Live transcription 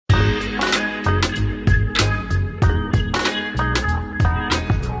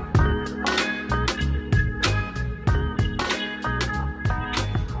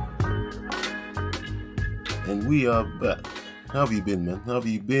We are back. How have you been, man? How have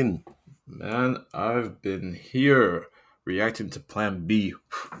you been? Man, I've been here reacting to Plan B.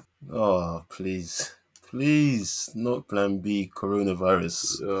 Oh, please. Please, not Plan B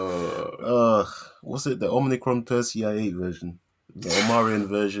coronavirus. Uh, Uh, what's it? The Omicron Persei version? The Omarian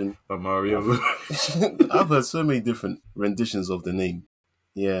version? Mario. I've heard so many different renditions of the name.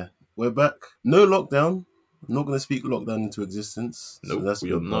 Yeah, we're back. No lockdown. I'm not going to speak lockdown into existence, so Nope, that's we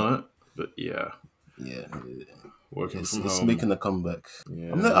are good, but not. But yeah, yeah, working from it's home. making a comeback.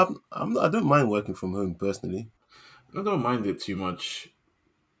 Yeah, I don't mind working from home personally. I don't mind it too much,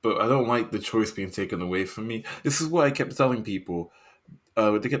 but I don't like the choice being taken away from me. This is what I kept telling people.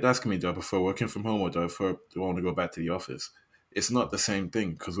 They kept asking me, do I prefer working from home or do I want to go back to the office? It's not the same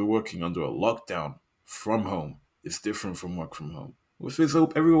thing because we're working under a lockdown from home. It's different from work from home. If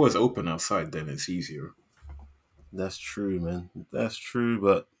everyone's open outside, then it's easier. That's true, man. That's true.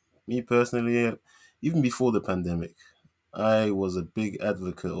 But me personally, even before the pandemic, I was a big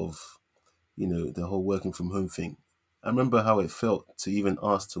advocate of, the whole working from home thing. I remember how it felt to even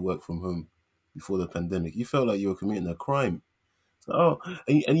ask to work from home before the pandemic. You felt like you were committing a crime. So,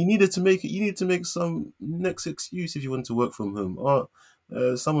 and you needed to make it. You need to make some next excuse if you want to work from home.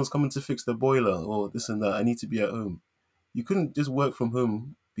 Someone's coming to fix the boiler, or this and that. I need to be at home. You couldn't just work from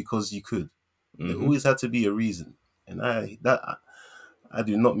home because you could. There Hmm. always had to be a reason, and I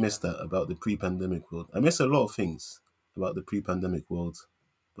do not miss that about the pre-pandemic world. I miss a lot of things about the pre-pandemic world,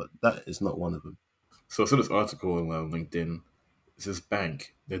 but that is not one of them. So I saw this article on LinkedIn. It says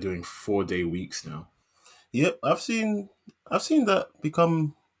bank. They're doing 4-day weeks now. Yep, I've seen that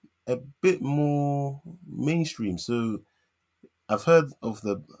become a bit more mainstream. So I think I've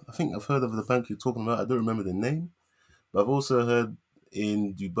heard of the bank you're talking about. I don't remember the name, but I've also heard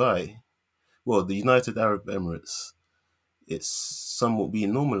in Dubai, well, the United Arab Emirates, it's somewhat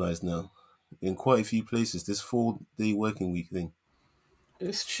being normalized now. In quite a few places, this 4-day working week thing.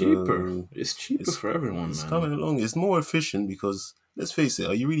 It's cheaper. So It's cheaper it's for everyone, it's man. coming along. It's more efficient because let's face it,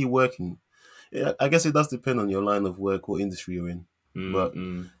 are you really working? Yeah, I guess it does depend on your line of work, what industry you're in. But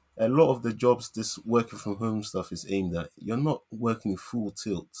Mm-mm. a lot of the jobs this working from home stuff is aimed at, you're not working full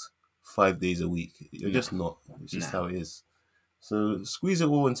tilt 5 days a week. You're Nah, just not. It's just nah. how it is. So squeeze it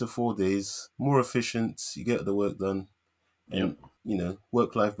all into 4 days, more efficient, you get the work done, Yep. and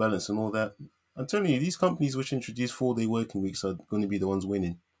work life balance and all that. I'm telling you, these companies which introduce 4-day working weeks are going to be the ones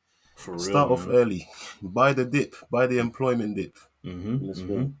winning. For real, Start off man. early, buy the dip, buy the employment dip. Mm-hmm. Let's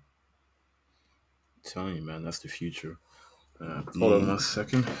Mm-hmm. go. Telling you, man, that's the future. Hold on one Indeed.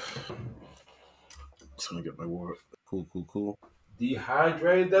 second. Just gonna get my water. Cool, cool, cool.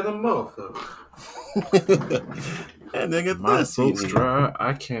 Dehydrated than a motherfucker. And they get My thirsty in throat's here. dry.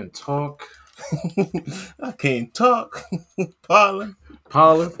 I can't talk. I can't talk. Parlor.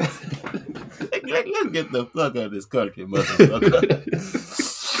 Pollen. Let's get the fuck out of this country, motherfucker.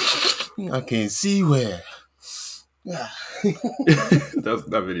 I can't see where.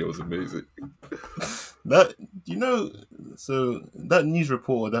 That video was amazing. That you know, so that news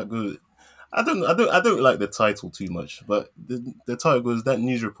reporter that goes. I don't like the title too much, but the title goes that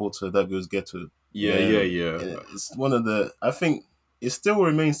news reporter that goes ghetto, Yeah, yeah, and yeah. it's one of the. I think it still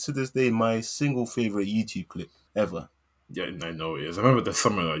remains to this day my single favorite YouTube clip ever. Yeah, I know it is. I remember the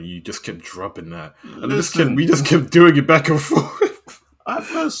summer that you just kept dropping that, and we Listen, just kept doing it back and forth. I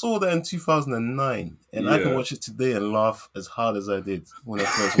first saw that in 2009, and I can Yeah. watch it today and laugh as hard as I did when I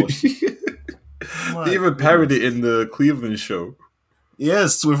first watched it. They My even parodied goodness. it in the Cleveland show.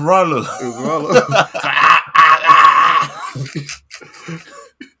 Yes, with Rollo. It was Rollo.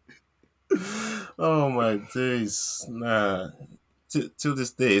 Oh my days. Nah. Till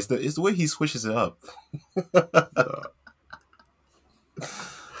this day, it's the way he switches it up.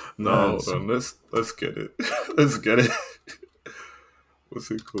 Man, No, man, let's get it. Let's get it. What's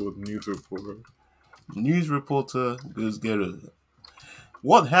it called? News reporter. news reporter goes ghetto.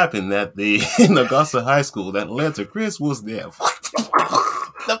 What happened that day in Augusta High School that led to Chris was there?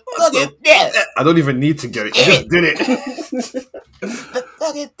 The fuck is that? I don't even need to get it. You just did it. The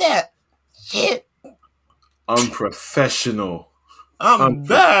fuck is that? Shit. Unprofessional. I'm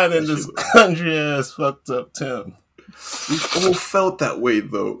bad in this Unprofessional. country ass fucked up town. We've all felt that way,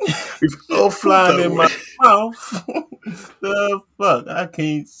 though. We've all Shit felt flying that in way. my mouth. The fuck? I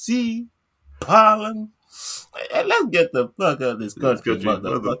can't see pollen. Hey, let's get the fuck out of this This country, country,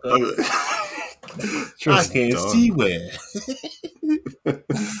 motherfucker. I just can't see done. where.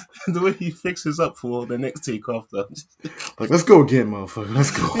 The way he fixes up for the next takeoff, though. Like, let's go again, motherfucker.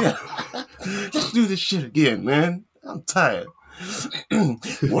 Let's go. Yeah. Let's do this shit again, man. I'm tired.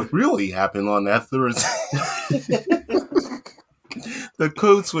 What really happened on that Thursday? The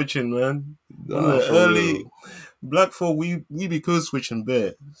code switching, man. One of Nah, the for real. Black folk, we be code switching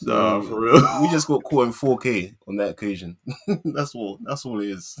bare. Nah, So for real. we just got caught in 4K on that occasion. That's all it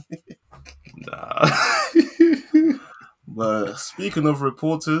is. Nah. But speaking of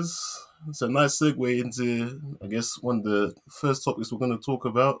reporters, it's a nice segue into, I guess, one of the first topics we're going to talk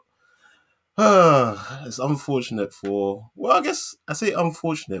about. It's unfortunate for, well, I guess I say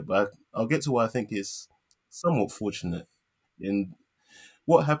unfortunate, but I'll get to what I think is somewhat fortunate in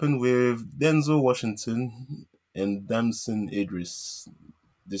what happened with Denzel Washington and Damson Idris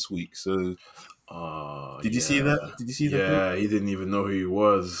this week. So, Oh did you see that? yeah, Did you see the clip? yeah. He didn't even know who he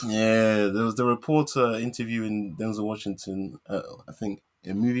was. Yeah, there was the reporter interviewing Denzel Washington at, I think,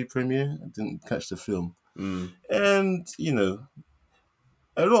 a movie premiere. I didn't catch the film. Mm. And,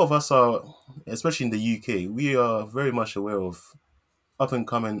 a lot of us are, especially in the UK, we are very much aware of up and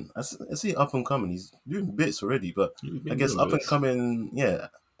coming. I see up and coming. He's doing bits already, but He's I been guess doing up and this. coming, yeah.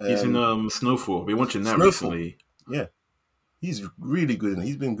 He's in Um, Snowfall. I've been watching that Snowfall, recently. yeah. He's really good in it.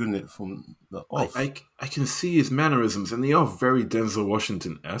 He's been good in it from the I, off. I, I can see his mannerisms, and they are very Denzel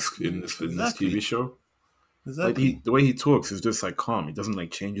Washington esque in this TV Exactly. show. Like Exactly. the way he talks is just like calm. He doesn't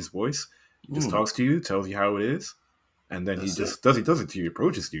like change his voice. He just Mm, talks to you, tells you how it is, and then that's it. he does it to you. He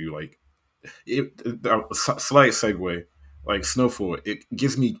approaches you like slight segue. Like Snowfall, it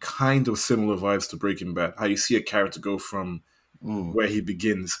gives me kind of similar vibes to Breaking Bad. How you see a character go from Mm. where he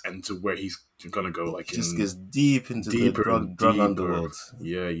begins and to where he's gonna go, It like just in gets deep into the deeper and drug deeper. underworld,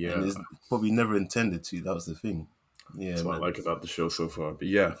 Yeah, and yeah. it's probably never intended to. That was the thing. Yeah, That's what I man, like about the show so far. But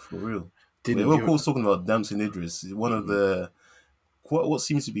yeah, for real. didn't We're of give. course talking about Damson Idris, one of Mhm. the what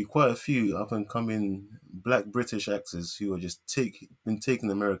seems to be quite a few up and coming Black British actors who are just been taking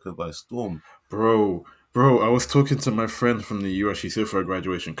America by storm. Bro, bro, I was talking to my friend from the US. She's here for her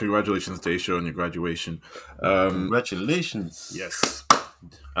graduation. Congratulations, Daisha, on your graduation. Um, Congratulations. yes.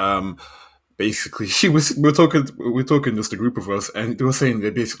 Um, basically, we're talking just a group of us, and they were saying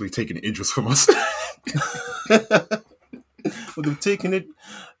they're basically taking Idris from us. But they've taken it.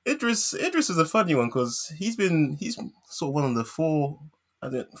 Idris is a funny one because he's sort of one of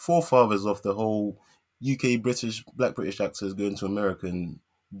the forefathers of the whole UK British Black British actors going to America and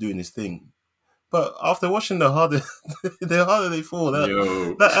doing his thing. But after watching the harder they fall,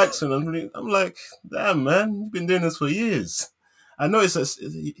 Yo, that accent, I'm like, damn man, you've been doing this for years. I know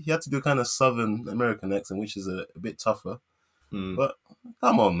he had to do kind of Southern American accent, which is a bit tougher. mm, But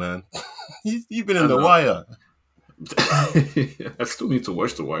come on, man, you've been in I the know. wire. I still need to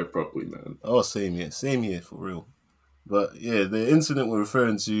watch The Wire properly, man. Oh, same here for real. But yeah, the incident we're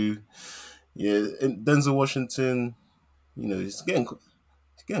referring to, yeah, Denzel Washington, he's getting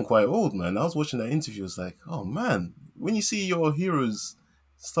quite old, man. I was watching that interview, I was like, oh man, when you see your heroes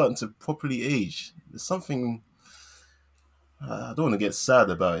starting to properly age, there's something. I don't want to get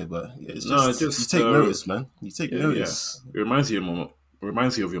sad about it, but yeah, it's No, it just you just take notice, man. You take yeah, yeah. notice It reminds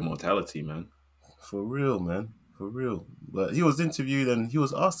you of your mortality, man. for real, man, for real. But he was interviewed and he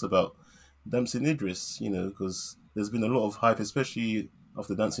was asked about Damson Idris, because there's been a lot of hype, especially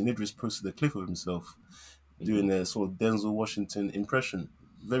after Damson Idris posted a clip of himself Hmm. doing a sort of Denzel Washington impression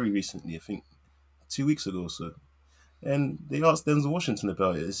very recently, I think 2 weeks ago or so. And they asked Denzel Washington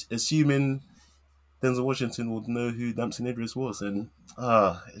about it, assuming Denzel Washington would know who Damson Idris was. And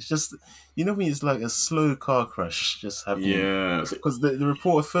it's just, when it's like a slow car crash just happening. Yeah, Because the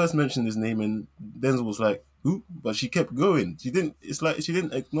reporter first mentioned his name and Denzel was like, who? But she kept going. It's like she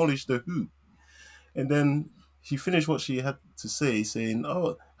didn't acknowledge the who. And then she finished what she had to say, saying,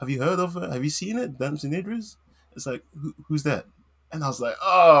 "Oh, have you heard of her? Have you seen it, Damson Idris?" It's like, who's that? And I was like,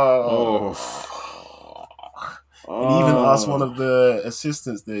 oh, "Oh." And he even asked one oh, of the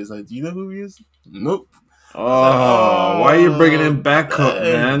assistants there, he's like, "Do you know who he is?" Nope. I was like, oh. Why are you bringing "Oh, him back up,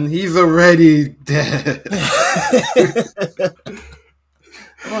 dang." man? He's already dead.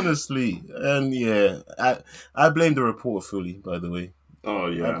 Honestly, and yeah, I blame the reporter fully. By the way, Oh I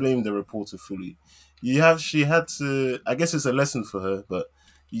yeah. blame the reporter fully. She had to. I guess it's a lesson for her, but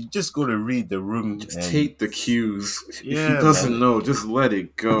you just got to read the room Just and take the cues. If he yeah, doesn't man, know, just let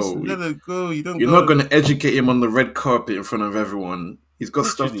it just go. let it go. You don't You're not go going to educate him on the red carpet in front of everyone. He's got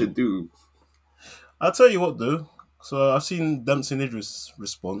stuff to literally. do. I'll tell you what though. So I've seen Damson Idris'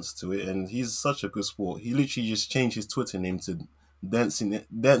 response to it, and he's such a good sport. He literally just changed his Twitter name to Dancing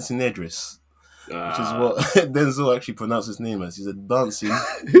Idris, which is Ah. what Denzel actually pronounced his name as. He's a dancing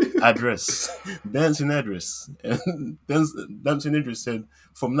address, dancing address. And Dancing Idris said,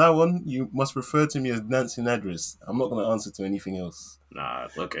 "From now on, you must refer to me as dancing address. I'm not going to answer to anything else." Nah,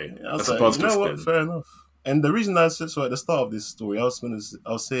 okay. I was That's a like, you positive know what? spin. Fair enough. And the reason I said so at the start of this story, I was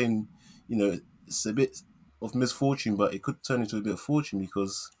saying, it's a bit of misfortune, but it could turn into a bit of fortune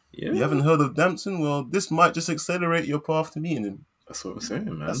because You haven't Yeah, heard of Damson? Well, this might just accelerate your path to meeting him. that's what I'm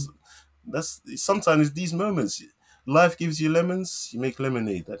saying, That's man. that's sometimes these moments. Life gives you lemons, you make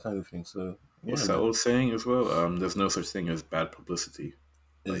lemonade, that kind of thing. So yeah, What's that man. old saying as well? There's no such thing as bad publicity.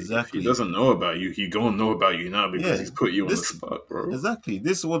 Like if he Exactly. doesn't know about you, he gonna know about you now because Yeah. he's put you on the This spot, bro. exactly.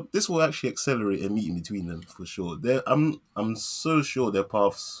 This will actually accelerate a meeting between them for sure. I'm so sure their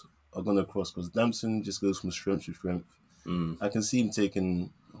paths are gonna cross because Damson just goes from strength to strength. Mm, I can see him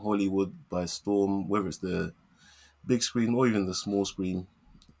taking Hollywood by storm, whether it's the big screen or even the small screen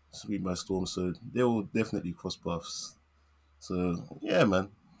by storm. So they will definitely cross paths. So yeah,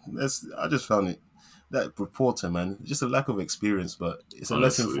 man. I just found it that reporter, man, just a lack of experience, but it's a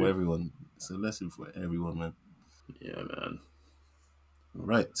lesson for honestly, everyone. It's a lesson for everyone, man. yeah, man.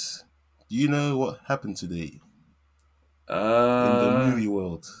 Right. Do you know what happened today in the Uh movie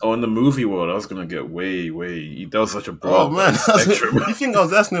world? oh, in the movie world, I was gonna get way. That was such a Oh broad man, spectrum. you think I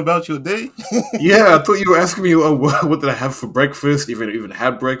was asking about your day? Yeah, I thought you were asking me, oh, what did I have for breakfast? Even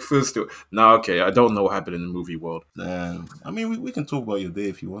had breakfast? No, okay, I don't know what happened in the movie world. I mean, we can talk about your day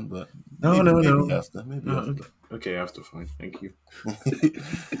if you want, but No, no, maybe no, after, maybe no. after. Okay, okay, after fine, thank you.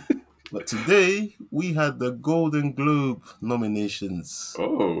 But today we had the Golden Globe nominations.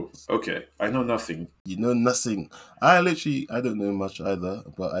 Oh, okay. I know nothing. You know nothing. I don't know much either,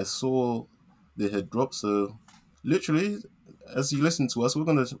 but I saw they had dropped. So literally, as you listen to us, we're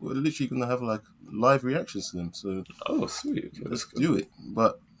literally gonna have like live reactions to them. So Oh, sweet. Okay, let's that's good. do it.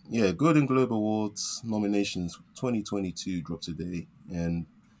 But yeah, Golden Globe Awards nominations 2022 dropped today, and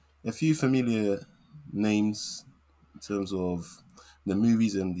a few familiar names in terms of the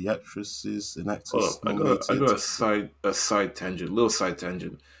movies and the actresses and Hold actors up, I nominated. got a side tangent, little side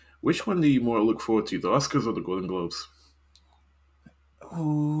tangent. Which one do you more look forward to, the Oscars or the Golden Globes?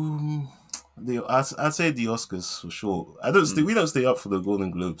 Um, I'd say the Oscars for sure. I don't stay. Hmm. We don't stay up for the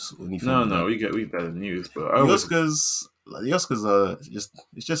Golden Globes or anything No, like no, that. we got the news, but I The always Oscars, the Oscars are just.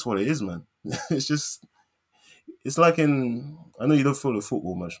 It's just what it is, man. it's just. It's like in. I know you don't follow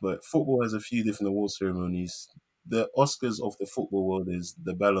football much, but football has a few different award ceremonies. The Oscars of the football world is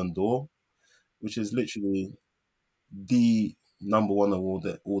the Ballon d'Or, which is literally the number one award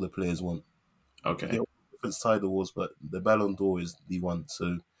that all the players want. You okay, get different side awards, but the Ballon d'Or is the one.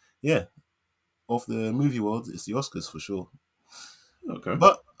 So, yeah, of the movie world, it's the Oscars for sure. okay,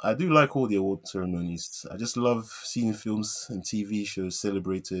 But I do like all the award ceremonies. I just love seeing films and TV shows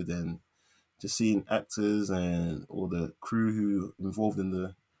celebrated and just seeing actors and all the crew who involved in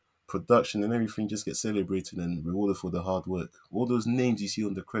the production and everything just get celebrated and rewarded for the hard work. All those names you see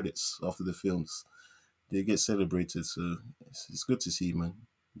on the credits after the films, they get celebrated. So it's good to see, man.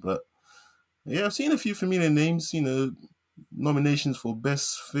 But yeah, I've seen a few familiar names, nominations for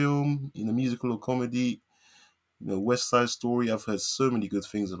best film in a musical or comedy. West Side Story. I've heard so many good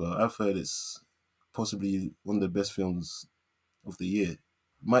things about. I've heard it's possibly one of the best films of the year.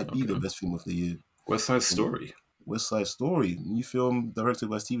 Might be the okay. best film of the year. West Side Story. West Side Story, new film directed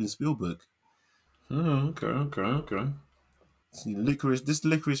by Steven Spielberg. Oh, okay. See,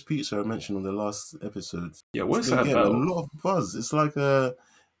 Licorice Pizza I mentioned on the last episode. Yeah, It's what's been that getting a about? lot of buzz. It's like a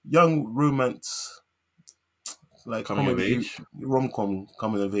young romance, like Coming of comedy age? rom com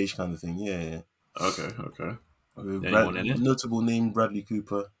coming of age kind of thing. Yeah, yeah. Okay. With Anyone in it? notable name Bradley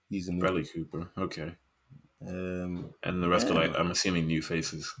Cooper. He's in it. Bradley Cooper. Okay. And the rest are Yeah, like, man. I'm assuming new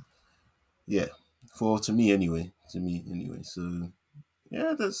faces. Yeah, for to me anyway. To me anyway. So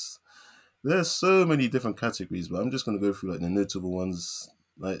yeah, there's so many different categories, but I'm just gonna go through like the notable ones.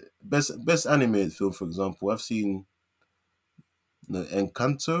 Like best animated film, for example. I've seen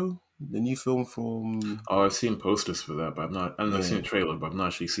Encanto, the new film from Oh, I've seen posters for that, but I've seen yeah. a trailer, but I've not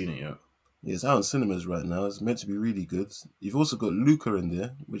actually seen it yet. Yeah, it's out in cinemas right now. It's meant to be really good. You've also got Luca in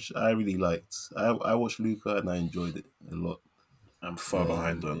there, which I really liked. I watched Luca and I enjoyed it a lot. I'm far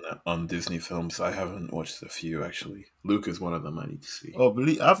behind Um, on that on Disney films. I haven't watched a few actually. Luke is one of them I need to see. oh,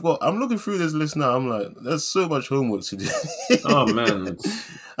 believe I'm looking through this list now. I'm like, there's so much homework to Oh do. man.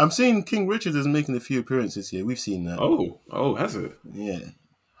 I'm seeing King Richard is making a few appearances here. We've seen that. Oh, has it? Yeah.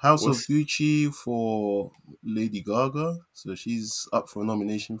 House of What's Gucci for Lady Gaga. So she's up for a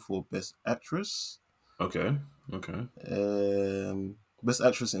nomination for Best Actress. okay? Okay. Best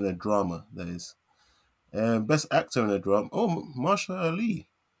Actress in a Drama, that is. Best Actor in a Drama. Oh, Marsha Ali.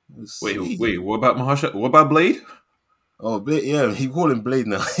 Let's see. Wait. What about Mahasha? What about Blade? Oh, Blade, yeah, he call him Blade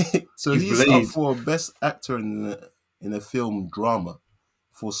now. So He's he's up Blade. for Best Actor in a film drama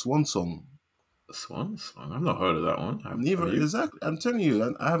for Swan Song. Swan Song. I've not heard of that one. Have Neither you? exactly. I'm telling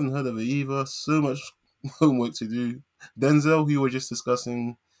you, I haven't heard of it either. So much homework to do. Denzel, who we were just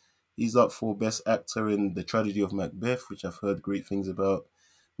discussing, he's up for Best Actor in The Tragedy of Macbeth, which I've heard great things about.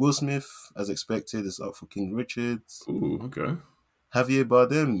 Will Smith, as expected, is up for King Richard. Ooh, okay. Javier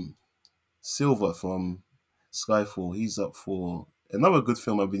Bardem, Silva from Skyfall, he's up for another good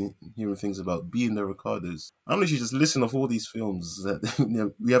film I've been hearing things about, Being the Ricardos. I'm literally just listing off all these films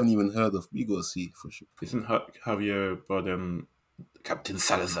that we haven't even heard of. We gotta see for sure. Isn't Javier Bardem Captain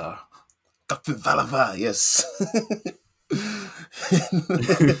Salazar? Captain Valava, yes.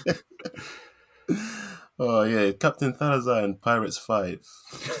 Oh yeah, Captain Salazar and Pirates 5.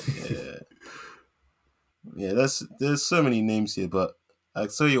 Yeah. Yeah, there's so many names here, but I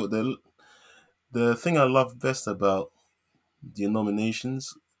tell you what, the thing I love best about the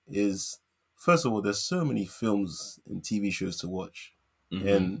nominations is, first of all, there's so many films and TV shows to watch, Mm-hmm.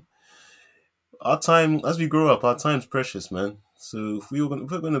 and our time as we grow up, our time's precious, man. So if we're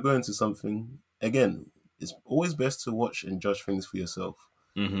gonna go into something again, it's always best to watch and judge things for yourself.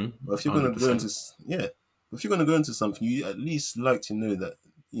 Mm-hmm. But if you're gonna go 100%. into yeah, if you're gonna go into something, you at least like to know that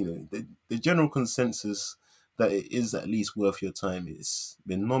the general consensus that it is at least worth your time. It's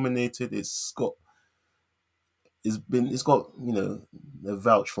been nominated. It's got a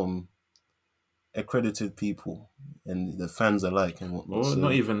vouch from accredited people and the fans alike and whatnot. Or not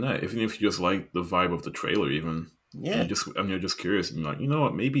So even that. Even if you just like the vibe of the trailer, even yeah, you're just curious and you're like, you know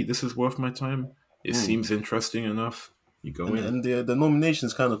what, maybe this is worth my time. It mm. seems interesting enough. You go in. and the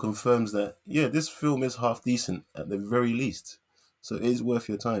nominations kind of confirms that yeah, this film is half decent at the very least. So it is worth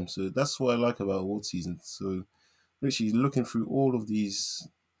your time. So that's what I like about award season. So literally looking through all of these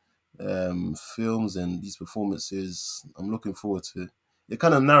films and these performances, I'm looking forward to. It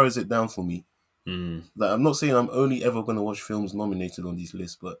kind of narrows it down for me. Mm. Like I'm not saying I'm only ever going to watch films nominated on these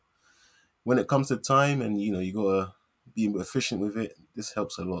lists, but when it comes to time and you gotta be efficient with it, this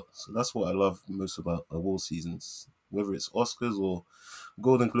helps a lot. So that's what I love most about award seasons, whether it's Oscars or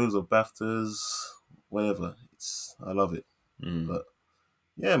Golden Globes or BAFTAs, whatever. I love it. Mm. But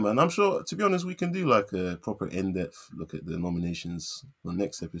yeah, man, I'm sure. To be honest, we can do like a proper in-depth look at the nominations on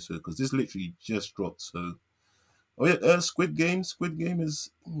next episode because this literally just dropped. So, oh yeah, Squid Game. Squid Game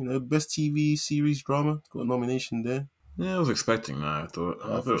is best TV series drama. Got a nomination there. Yeah, I was expecting that. I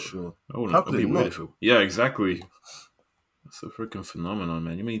For thought sure. I wouldn't. How I'd could be it weird not? if it. Yeah, exactly. It's a freaking phenomenon,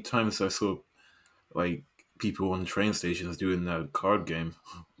 man. How many times I saw like people on train stations doing that card game?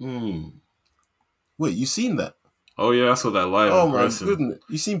 Hmm. Wait, you seen that? Oh yeah, I saw that live in Oh my person. goodness!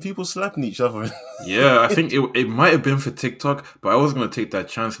 You seen people slapping each other? Yeah, I think it might have been for TikTok, but I wasn't gonna take that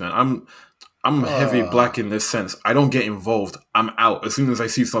chance, man. I'm heavy black Ah, in this sense. I don't get involved. I'm out. As soon as I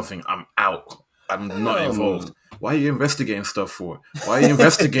see something, I'm out. I'm not hell involved. no! Why are you investigating stuff for? Why are you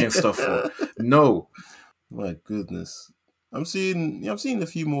investigating stuff for? No. My goodness. I'm seeing a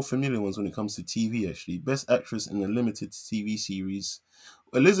few more familiar ones when it comes to TV actually. Best actress in a limited TV series.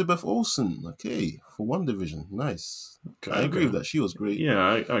 Elizabeth Olsen, okay, for One Division. Nice. Okay, I agree okay. with that. She was great. Yeah,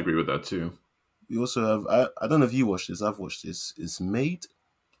 I agree with that too. We also have I don't know if you watched this, I've watched this. It's Made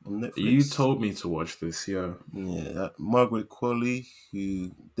on You Netflix. told me to watch this, yeah. Yeah, Margaret Qualley,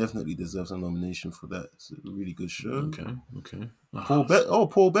 who definitely deserves a nomination for that. It's a really good show. Okay, okay.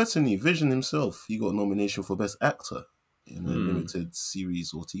 Paul Bettany, Vision himself, he got a nomination for Best Actor in a Hmm. limited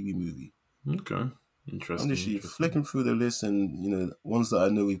series or TV movie. Okay. I'm Interesting, literally interesting. flicking through the list, and ones that I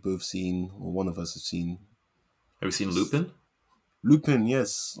know we've both seen or one of us have seen. Have you seen Just Lupin? Lupin,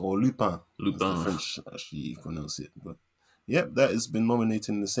 yes, or Lupin, as the Lupin. French actually pronounce it. But yep, that has been nominated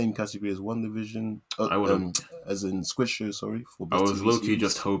in the same category as One Division, I would have. as in Squid Show, sorry, for I Best was TV low key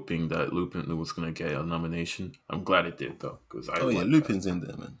just Series. hoping that Lupin was gonna get a nomination. I'm glad it did though, because I Oh yeah, like that. Lupin's in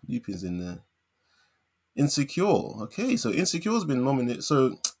there, man. Lupin's in there. Insecure. Okay, so Insecure's been nominated.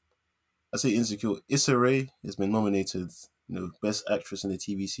 So I say Insecure. Issa Rae has been nominated, Best Actress in a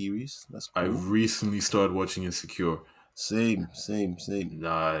TV Series. That's I cool. recently started watching Insecure. Same, same, same.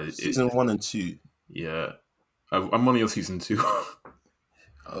 Nah, Season 1 and 2. yeah. I'm only on season 2.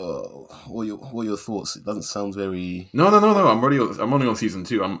 Oh, what are your thoughts? It doesn't sound very. No. I'm only on season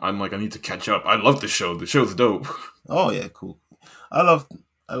 2. I'm like I need to catch up. I love the show. The show's dope. Oh yeah, cool. I love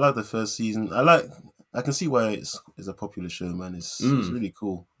I like the first season. I can see why it's a popular show, man. It's Mm. really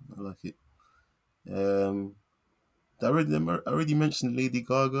cool. I like it. Um, I already mentioned Lady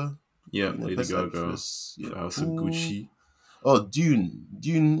Gaga, Yeah, Lady Best Gaga Actress. Yeah, for House of cool. Gucci. Oh,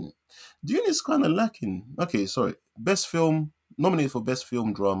 Dune is kind of lacking. Okay, sorry. Best film nominated for best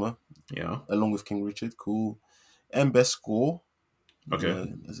film drama Yeah. along with King Richard. Cool, and best score.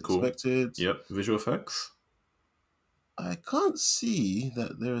 Okay. As Cool. expected. Yep. Visual effects. I can't see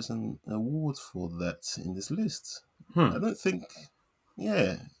that there is an award for that in this list. Hmm. I don't think.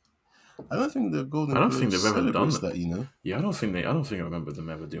 Yeah, I don't think the I Golden don't think Globes they've ever done celebrates that. that. Yeah, I don't think they. I don't think I remember them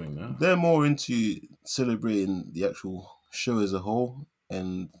ever doing that. They're more into celebrating the actual show as a whole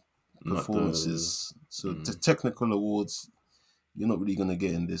and Not the. performances. So the Mm, technical awards, you're not really gonna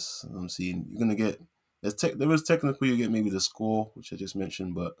get in this. I'm seeing you're gonna get there is technical. You get maybe the score, which I just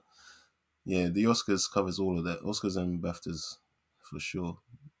mentioned, but yeah, the Oscars covers all of that. Oscars and BAFTAs for sure.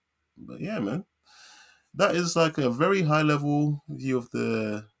 But yeah, man, that is like a very high level view of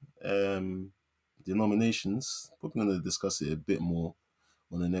the nominations. Probably gonna discuss it a bit more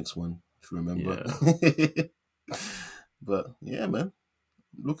on the next one, if you remember. yeah, But yeah, man,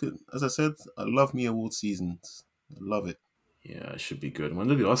 look at as I said, I love me award seasons. I love it. yeah, it should be good. When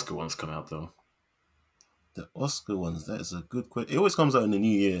do the Oscar ones come out though? The Oscar ones, that is a good question. It always comes out in the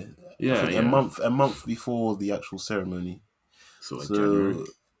new year. I Yeah, think yeah. a month before the actual ceremony. So like January. So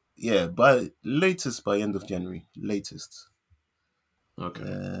yeah, by latest by end of January, latest. Okay.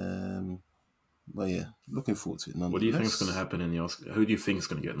 Um, but yeah, looking forward to it What do you think is going to nonetheless. happen in the Oscar? Who do you think is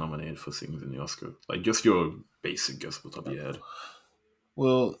going to get nominated for things in the Oscar? Like just your basic guess off the top of your head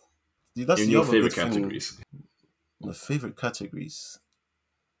Well, that's in the your other good favorite thing. categories. My favorite categories.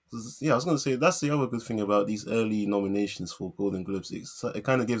 Yeah, I was going to say that's the other good thing about these early nominations for Golden Globes. It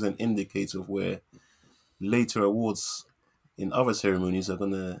kind of gives an indicator of where later awards in other ceremonies are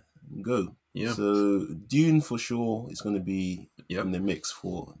going to go. Yeah. So Dune for sure is going to be in Yep. the mix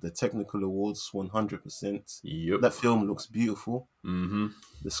for the technical awards 100%. Yep. That film looks beautiful. Mm-hmm.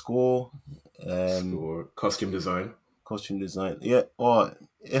 The score, Score, costume design. costume design, yeah, or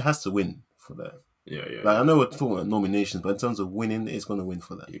it has to win for that. Yeah, yeah, Like I yeah. know we're talking about nominations, but in terms of winning, it's going to win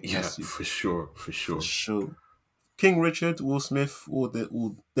for that. It Yeah, has to, for sure, for for sure. sure. King Richard, Will Smith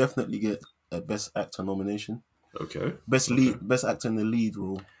will definitely get a Best Actor nomination. Okay. Okay. Best actor in the lead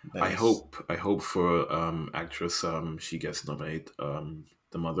role. That is. I hope for actress she gets nominated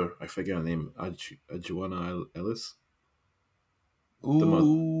the mother, I forget her name, Adjuana Ellis. The mother.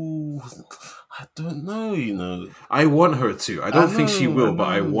 Ooh, I don't know. You know, I want her to. I I don't think she know, I will, but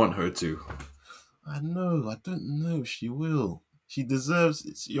I want know, her to. I know. I don't know. If she will. She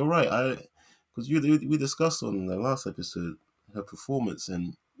deserves. You're right. Because we discussed on the last episode her performance,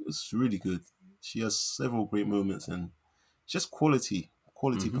 and it was really good. She has several great moments and just quality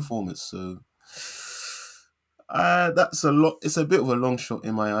Hmm. performance. So that's a lot. It's a bit of a long shot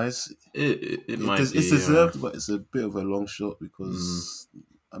in my eyes. It might It's be. deserved, but it's a bit of a long shot Mm, because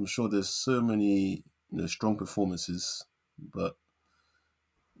I'm sure there's so many strong performances, but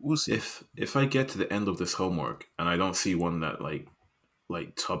we'll see. if I get to the end of this homework and I don't see one that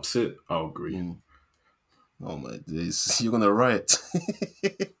tops it, I'll agree. Mm. Oh my days, you're gonna riot.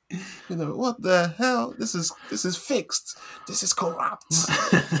 What the hell? This is fixed. This is corrupt.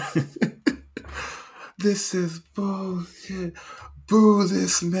 This is bullshit. Boo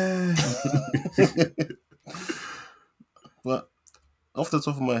this man. But off the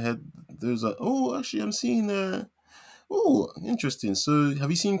top of my head, there's a actually I'm seeing interesting. So have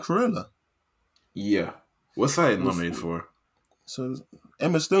you seen Cruella? Yeah. What's that With nominated for? So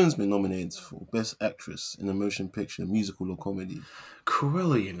Emma Stone's been nominated for Best Actress in a Motion Picture, Musical or Comedy.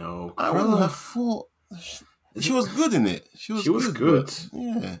 Cruella, I wouldn't Cruella. have thought she was good in it. She was She was good, but good,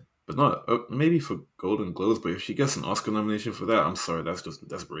 yeah. but not maybe for Golden Globes. But if she gets an Oscar nomination for that, I'm sorry, that's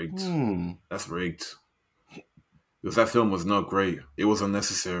rigged. Hmm. That's rigged. Because that film was not great. It was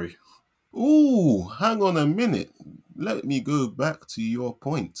unnecessary. Ooh, hang on a minute. Let me go back to your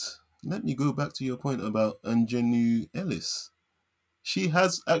point. Let me go back to your point about Anjanu Ellis. She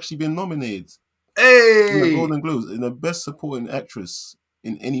has actually been nominated in the Hey, Golden Globes in the Best Supporting Actress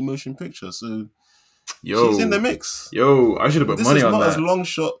in any motion picture. So she's in the yo, mix. yo! I should have put This money is on not as that. long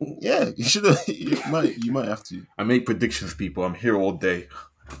shot. Yeah, you should have. You might have to. I make predictions, people. I'm here all day,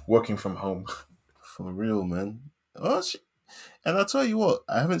 working from home. For real, man. And I'll tell you what,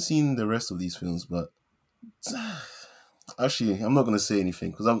 I haven't seen the rest of these films, but actually, I'm not going to say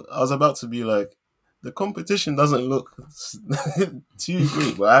anything because I was about to be like, the competition doesn't look too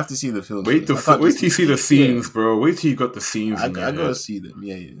great, but I have to see the films first. I can't Wait just, till you see the yeah, scenes, bro. Wait till you got the scenes in your I gotta head. see them.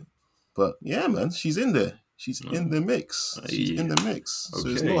 Yeah, yeah. But yeah, man, she's in there. She's in Mm. the mix. She's in Aye. the mix. So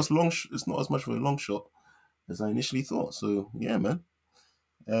it's not Okay. as long. It's not as much of a long shot as I initially thought. So yeah, man.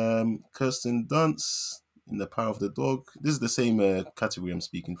 Kirsten Dunst in The Power of the Dog. This is the same category I'm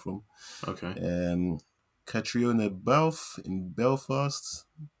speaking from. Okay. Um, Catriona Balfe in Belfast.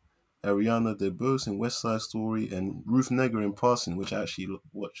 Ariana DeBose in West Side Story, and Ruth Negga in Passing, which I actually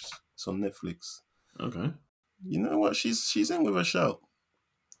watched. It's on Netflix. Okay. You know what? She's in with a shout.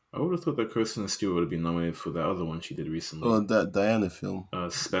 I would have thought that Kristen Stewart would have been nominated for that other one she did Oh, recently. that Diana film,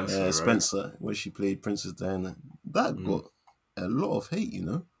 Spencer, right? Spencer, where she played Princess Diana. That Mm. got a lot of hate.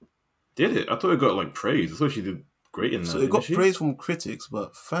 Did it? I thought it got praise. I thought she did great in So that, it didn't got she? praise from critics,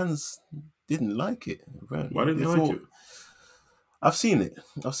 but fans didn't like it. Why Apparently, didn't they you like thought it? I've seen it.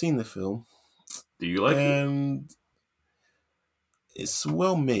 I've seen the film, Do you like it? and it's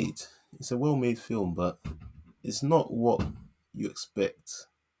well made. It's a well made film, but it's not what you expect.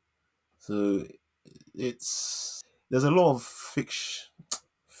 So there's a lot of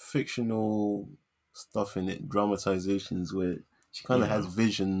fictional stuff in it, dramatizations where she kind of has Yeah.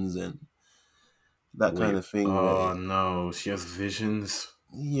 visions and that kind Wait. of thing. Oh no, she has visions,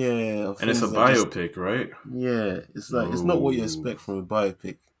 Yeah, of and it's a things that just biopic, right? it's like it's not what you Oh, expect from a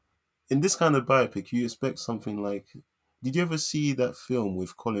biopic. In this kind of biopic, you expect something like. Did you ever see that film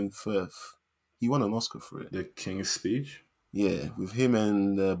with Colin Firth? He won an Oscar for it. the King's Speech. Yeah, with him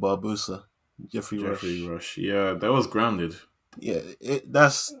and Barbosa, Jeffrey Jeffrey Rush. Rush. Yeah, that was grounded. Yeah,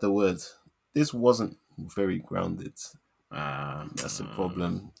 that's the word. This wasn't very grounded. Ah, That's the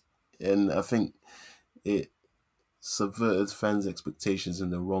problem, and I think it subverted fans' expectations in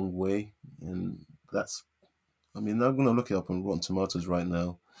the wrong way, and that's. I mean, I'm gonna look it up on Rotten Tomatoes right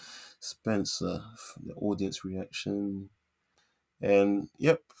now. Spencer, the audience reaction, and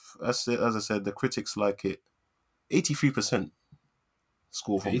yep, as I said, the critics like it. 83%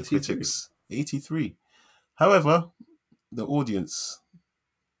 score from the 83. critics. 83. However, the audience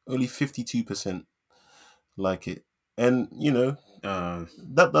only 52% like it, and Uh,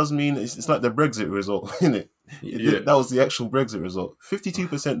 that does mean it's like the Brexit result, isn't it? yeah. That was the actual Brexit result.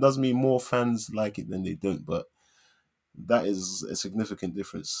 52% does mean more fans like it than they don't, but that is a significant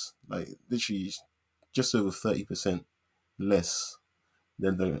difference. Like literally, just over 30% less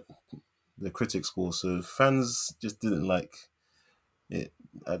than the critic score. So fans just didn't like it.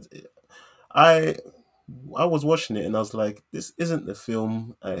 I I was watching it and I was like, this isn't the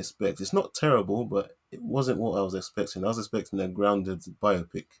film I expect. It's not terrible, but it wasn't what I was expecting. I was expecting a grounded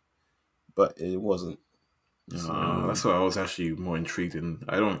biopic, but it wasn't. So That's why I was actually more intrigued in.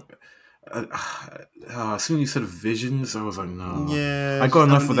 I don't. As soon as you said visions, I was like, no. yeah, I got she's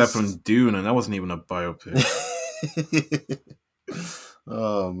enough having of that these. from Dune, and that wasn't even a biopic.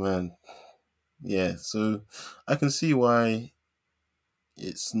 Oh man, yeah. So I can see why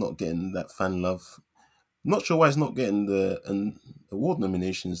it's not getting that fan love. Not sure why it's not getting the award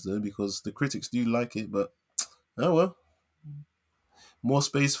nominations though, because the critics do like it. But oh well, more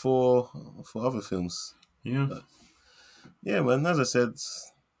space for other films. Yeah. But yeah, man. As I said,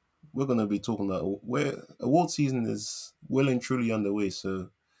 we're gonna be talking about where award season is well and truly underway. So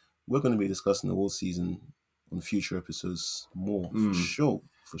we're gonna be discussing the award season on future episodes more for Mm. sure.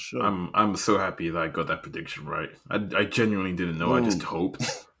 For sure. I'm so happy that I got that prediction right. I genuinely didn't know. I just Mm.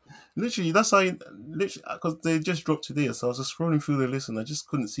 hoped. Literally, that's how. Literally, because they just dropped today, so I was just scrolling through the list and I just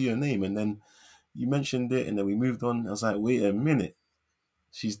couldn't see her name, and then you mentioned it, and then we moved on. I was like, wait a minute,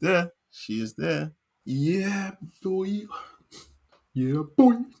 she's there. She is there. Yeah, boy. Yeah,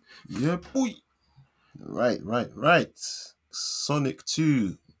 boy. Yeah, boy. Right, right, right. Sonic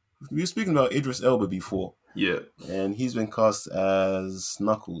 2. We were speaking about Idris Elba before, Yeah. and he's been cast as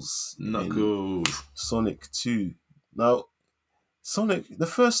Knuckles in Knuckles. Sonic 2. Now, the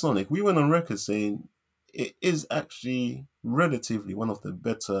first Sonic, we went on record saying it is actually relatively one of the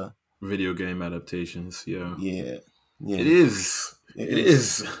better. Video game adaptations. Yeah. Yeah, It yeah, is. it It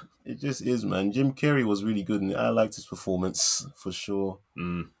is. is. It just is, man. Jim Carrey was really good, and I liked his performance for sure.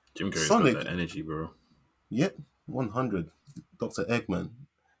 Jim Carrey's got Sonic, that energy, bro. yep, 100. Dr. Eggman,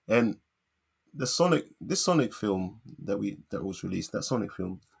 and this Sonic film that was released, that Sonic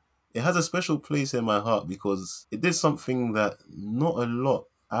film, it has a special place in my heart because it did something that not a lot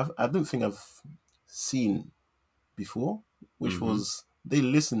I don't think I've seen before, which Mm-hmm. was they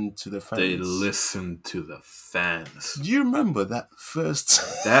listened to the They fans. listen to the fans. Do you remember that first?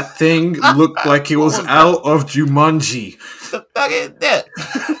 That thing looked like it What was was that? out of Jumanji. The fucking there.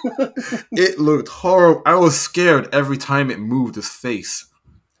 It looked horrible. I was scared every time it moved his face.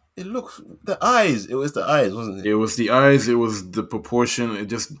 It looked the eyes. It was the eyes, wasn't it? It was the eyes, it was the proportion,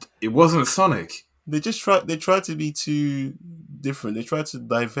 it wasn't Sonic. They tried to be too different. They tried to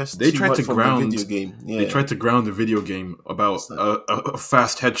divest They too tried much to from the video ground game. they Yeah. tried to ground the video game about It's like a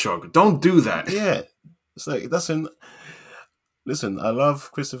fast hedgehog. Don't do that. yeah. It's like that's an listen, I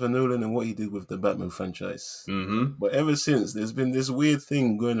love Christopher Nolan and what he did with the Batman franchise. Mm-hmm. But ever since there's been this weird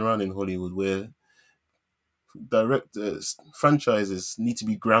thing going around in Hollywood where directors franchises need to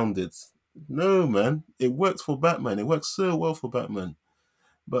be grounded. No man. It works for Batman. It works so well for Batman.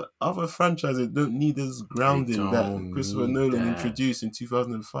 But other franchises don't need this They grounding that don't Christopher need Nolan that. introduced in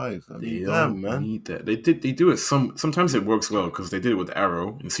 2005. I mean, They damn, don't man. need that. They do it sometimes it works well because they did it with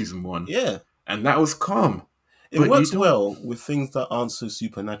Arrow in season 1. Yeah, And that was calm. it But you works don't. well with things that aren't so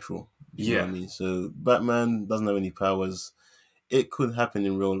supernatural. You know what I Yeah. mean? So Batman doesn't have any powers. It could happen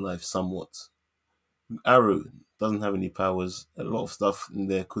in real life somewhat. Arrow, doesn't have any powers. A lot of stuff in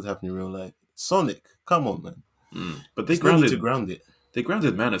there could happen in real life. Sonic, come on, man. But There's no need to ground it. they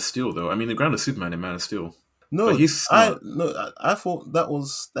grounded Man of Steel though. I mean, they grounded Superman in Man of Steel, but No, he's not. I thought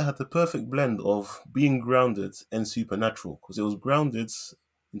that had the perfect blend of being grounded and supernatural because it was grounded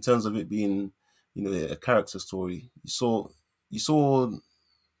in terms of it being, a character story. You saw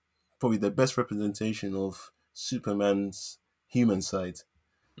probably the best representation of Superman's human side,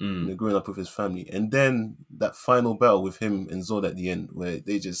 Mm. growing up with his family, and then that final battle with him and Zod at the end, where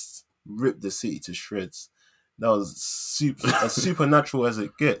they just ripped the city to shreds. That was as supernatural as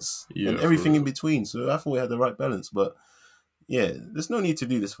it gets, and Yeah, for everything in real. between. So I thought we had the right balance, but yeah, there's no need to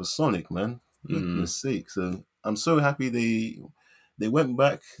do this for Sonic, man. Mm. Goodness sake! So I'm so happy they went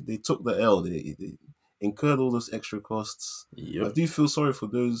back, they took the L, they incurred all those extra costs. I Yep. do feel sorry for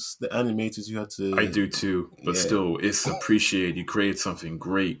the animators who had I to, do too, but yeah, still, it's appreciated. You create something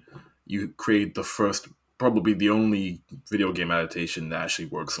great. You create the first, probably the only video game adaptation that actually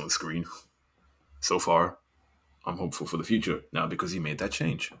works on screen so far. I'm hopeful for the future now because you made that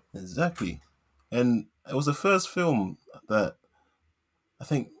change. exactly. And it was the first film that I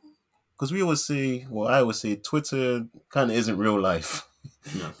think, because we always say, well, I always say, Twitter kind of isn't real life.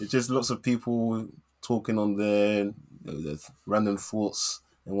 Yeah, It's just lots of people talking on there, there's random thoughts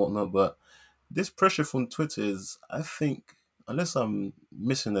and whatnot. But this pressure from Twitter is, I think, unless I'm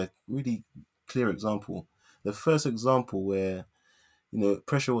missing a really clear example, the first example where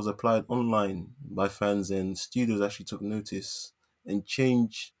pressure was applied online by fans and studios actually took notice and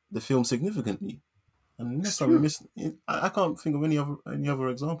changed the film significantly. it's Unless I'm true. missing, I can't think of any other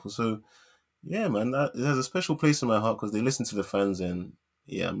example. So yeah, man, it has a special place in my heart because they listen to the fans, and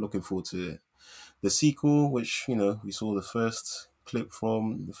yeah, I'm looking forward to the sequel, which we saw the first clip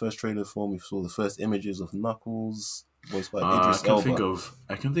from, the first trailer from, we saw the first images of Knuckles, voiced by Idris Elba.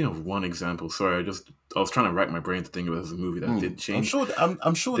 I can think of one example. Sorry, I was trying to rack my brain to think of it as a movie that did I'm change. sure.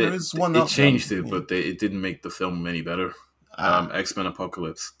 I'm sure there is one It out there. changed it, but it didn't make the film any better. Ah, X Men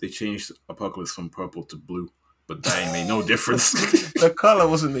Apocalypse. They changed Apocalypse from purple to blue, but that ain't made no difference. the color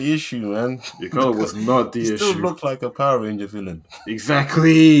wasn't the issue, man. The color was not He the still issue. looked like a Power Ranger villain.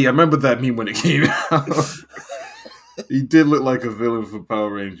 Exactly. I remember that meme when it came out. He did look like a villain for Power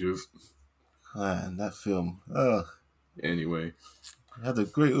Rangers. Man, that film. Anyway, It had a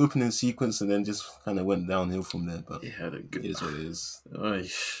great opening sequence and then just kind of went downhill from there. But it had a it good. is what it is.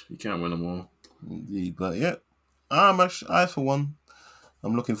 You can't win them all. Indeed. But yeah, I for one,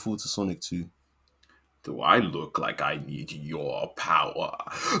 I'm looking forward to Sonic 2. Do I look like I need your power?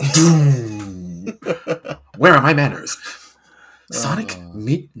 Where are my manners? Sonic Oh,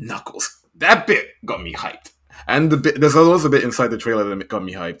 meet Knuckles. That bit got me hyped. And there's also a bit inside the trailer that got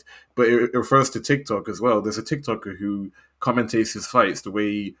me hyped, but it refers to TikTok as well. There's a TikToker who commentates his fights the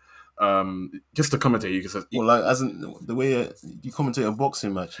way, just to commentate. You can say, well, like as in the way you commentate a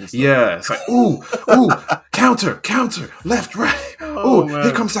boxing match and stuff. yeah, it's like ooh, counter, left, right. Oh Oh, here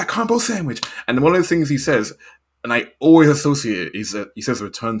man. comes that combo sandwich. And one of the things he says, and I always associate it, is that he says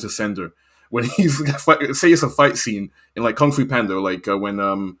 "return to sender" when he's say it's a fight scene in like Kung Fu Panda, like when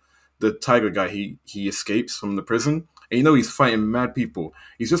the tiger guy he escapes from the prison. And he's fighting mad people.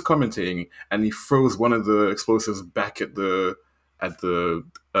 He's just commentating, and he throws one of the explosives back at the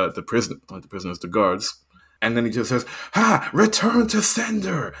prison, not the prisoners, the guards. And then he just says, "Ha! Return to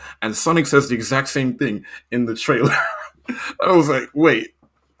sender." And Sonic says the exact same thing in the trailer. I was like, wait,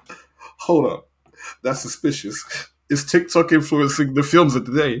 hold up, that's suspicious. Is TikTok influencing the films of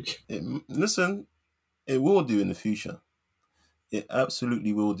today? Listen, it will do in the future. It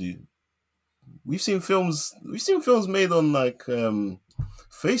absolutely will do. We've seen films made on like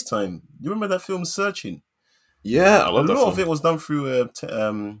FaceTime. You remember that film Searching? Yeah, I A love that lot of film. it was done through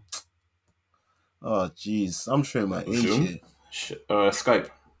oh jeez, I'm showing my age Zoom, here. Skype.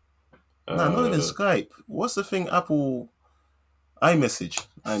 Nah, not even Uh, Skype. What's the thing? Apple iMessage.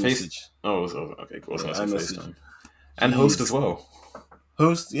 Face. iMessage. Okay, cool. I was Yeah, gonna say iMessage. FaceTime and Host as Jeez. well.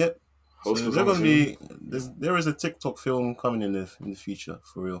 Host, yep. Host So was they're on gonna Zoom. be there is a TikTok film coming in the future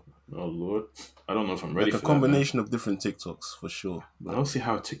for real. Oh Lord, I don't know if I'm ready Like a for that, man. combination of different TikToks for sure. I But don't see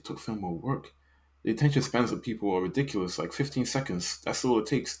how a TikTok film will work. The attention spans of people are ridiculous. Like 15 seconds. That's all it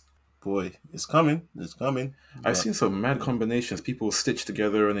takes. boy, it's coming. It's coming. I've But seen some mad yeah. combinations. People stitch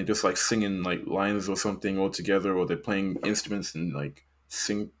together and they just like singing like lines or something all together, or they're playing instruments in like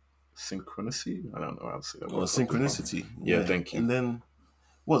synchronicity. I don't know how to say that Or word properly. synchronicity. Yeah, Yeah. thank you. And then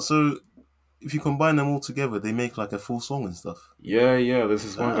what? So if you combine them all together, they make like a full song and stuff. Yeah. There's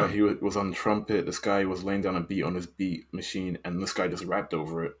this one guy. Damn. He was on trumpet. This guy was laying down a beat on his beat machine, and this guy just rapped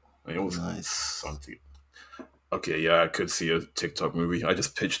over it. Like, it was Nice. something. Okay, yeah, I could see a TikTok movie. I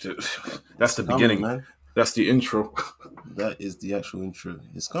just pitched it. That's It's the coming, beginning. man. That's the intro. That is the actual intro.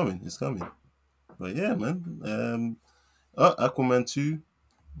 It's coming. It's coming. But yeah, man. Aquaman 2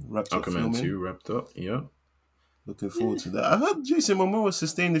 wrapped up Aquaman filming. 2 wrapped up. Yeah. Looking forward Yeah. to that. I heard Jason Momoa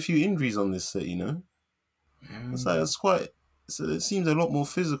sustained a few injuries on this set. It's Man. like it's quite. So it seems a lot more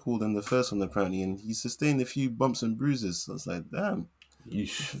physical than the first one apparently, and he sustained a few bumps and bruises. So I was like, damn,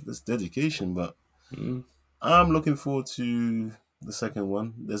 Yeesh. that's dedication. But Mm. I'm looking forward to the second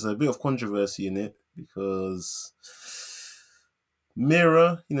one. There's a bit of controversy in it because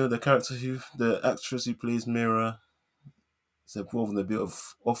Mira, the actress who plays Mira, is involved in a bit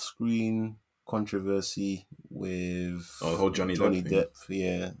of off-screen controversy with Oh, the whole Johnny Depp Johnny thing. Depp.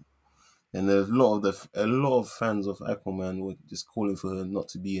 Yeah, and there's a lot of fans of Aquaman were just calling for her not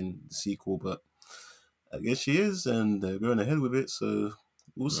to be in the sequel, but I guess she is, and they're going ahead with it. So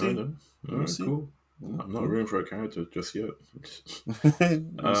we'll Alright see. then. We'll Alright, see. cool. I'm not Cool. rooting for a character just yet.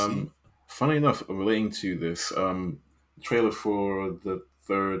 We'll see. Funny enough, relating to this, trailer for the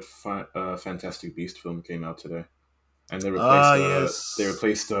third Fantastic Beast film came out today, and Ah, they yes.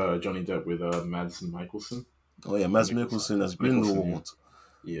 replaced Johnny Depp with Madsen Michelson. Oh yeah, Or Mads Mickelson. Mikkelsen as Mickelson, yeah. Grindelwald.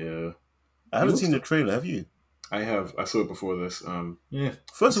 Yeah. I He haven't looks seen the trailer. Have you? I have. I saw it before this. Yeah.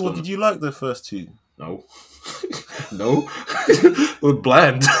 First It's of all, still did you like the first two? no. No. We're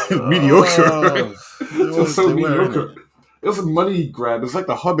bland. Mediocre. Oh, they It was were so they were in mediocre. it. It was a money grab. It's like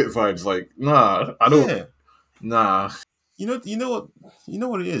the Hobbit vibes. Like, nah, I don't. Yeah, Nah. you know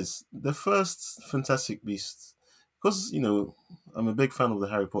what it is. The first Fantastic Beasts, because I'm a big fan of the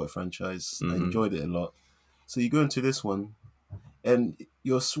Harry Potter franchise. I Mm-hmm. enjoyed it a lot. So you go into this one, and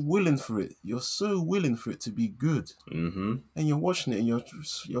willing for it. You're so willing for it to be good, Mm-hmm. and you're watching it, and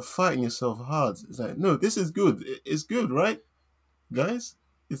you're fighting yourself hard. It's like, no, this is good. It's good, right, guys?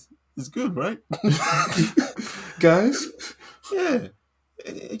 It's good, right? Guys. Yeah.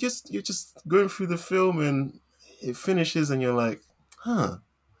 You're just going through the film, and it finishes, and you're like, huh,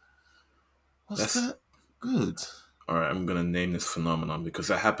 was That's that good? all right. I'm gonna name this phenomenon because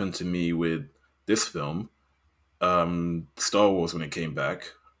that happened to me with this film, Star Wars when it came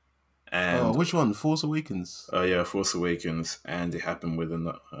back, Oh, and which one? Force Awakens. yeah, Force Awakens, and it happened with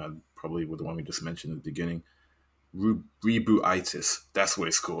probably with the one we just mentioned at the beginning, Rebootitis. That's what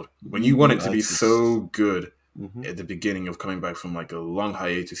it's called. When you want it to be Rebootitis. so good Hmm. at the beginning of coming back from like a long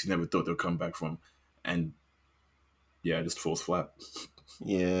hiatus you never thought they'll come back from, and yeah, it just falls flat.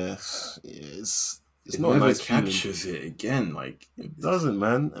 Yeah, it's It not a never nice feeling. captures it again. Like, It doesn't,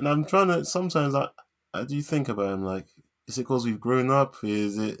 man. And I'm trying to. Sometimes I do think about him. Like, is it because we've grown up?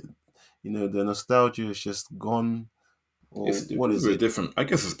 Is it the nostalgia is just gone, or it's what because is we're it? different. I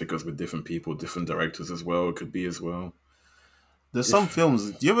guess it's because we're different people, different directors as well. It could be as well. There's some If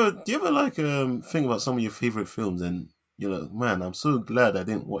films. Do you ever like think about some of your favorite films, and you're like, man, I'm so glad I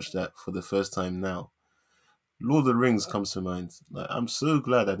didn't watch that for the first time now. Lord of the Rings comes to mind. Like, I'm so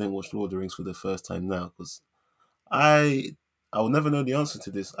glad I didn't watch Lord of the Rings for the first time now, because I I will never know the answer to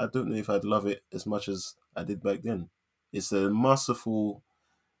this. I don't know if I'd love it as much as I did back then. It's a masterful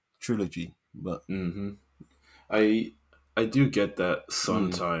trilogy, but hmm I I do get that mm,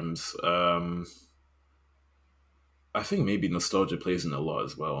 sometimes. I think maybe nostalgia plays in a lot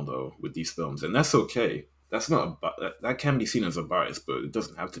as well, though, with these films, and that's okay. That's not that can be seen as a bias, but it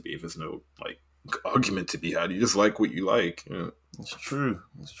doesn't have to be if there's no like argument to be had. You just like what you like. Yeah. it's true.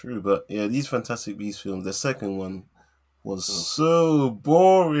 It's true. But yeah, these Fantastic Beasts films, the second one was Oh, so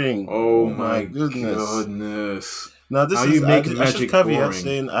boring. oh Oh my my goodness. goodness! Now How this you is make I should magic caveat boring,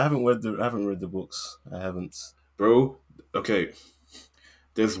 saying I haven't read the books. I haven't. bro? Okay,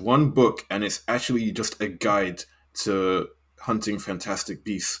 there's one book, and it's actually just a guide to hunting fantastic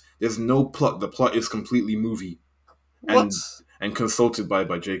beasts. There's no plot. The plot is completely movie What? and consulted by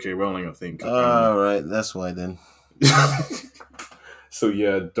J.K. Rowling, I think, apparently. All right, that's why then. So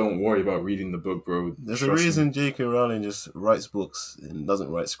yeah, don't worry about reading the book, bro. There's a Trust me. reason J.K. Rowling just writes books and doesn't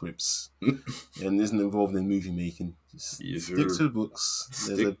write scripts and isn't involved in movie making. Just Yes, stick sir. to books.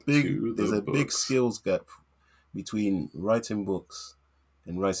 Stick to There's the a big books. skills gap between writing books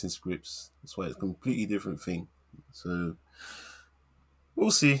and writing scripts. That's why it's a completely different thing. So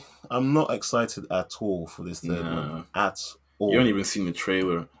we'll see. I'm not excited at all for this third one. Nah, At you haven't all. even seen the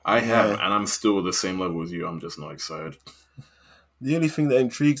trailer. I have, Yeah. and I'm still at the same level as you. I'm just not excited. The only thing that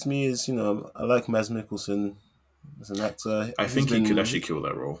intrigues me is, I like Mads Mikkelsen as an actor. I He's think he could been, actually kill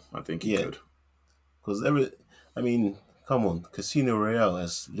that role. I think he yeah, could. because I mean, come on, Casino Royale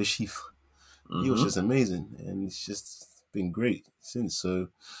as Le Chiffre, he was Mm-hmm. just amazing, and it's just been great since. So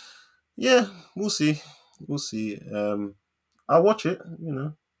yeah, we'll see, we'll see. I'll watch it.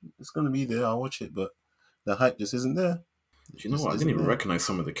 It's gonna be there. I'll watch it, but the hype just isn't there. Do you know what? I didn't Isn't even there? recognize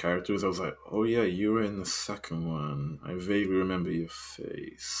some of the characters. I was like, oh yeah, you were in the second one. I vaguely remember your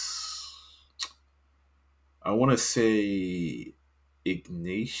face. I want to say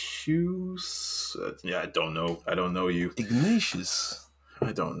Ignatius. Yeah, I don't know. I don't know you. Ignatius.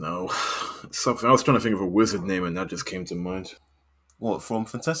 I don't know. Something. I was trying to think of a wizard name, and that just came to mind. What from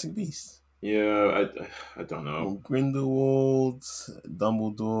Fantastic Beasts? Yeah, I don't know. Or Grindelwald,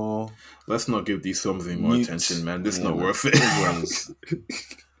 Dumbledore, Let's not give these films any more attention, Newt. man. This is Yeah, not man. worth it. Those ones.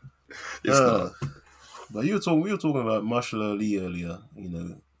 It's Uh, not. but you were talking. We were talking about Marshall Ali earlier. You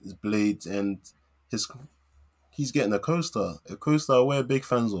know, his blade and his. He's getting a co-star we're big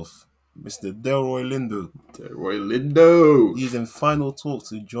fans of, Mr. Delroy Lindo. Roy Lindo. He's in final talk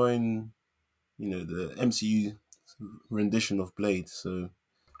to join. You know, the MCU rendition of Blade. So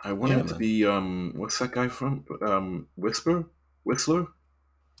I want yeah, him to man. be what's that guy from? Whistler?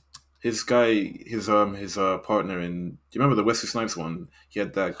 His partner in, do you remember the Wesley Snipes one? He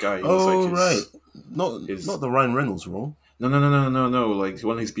had that guy who was like Oh right, his not the Ryan Reynolds role. no, like the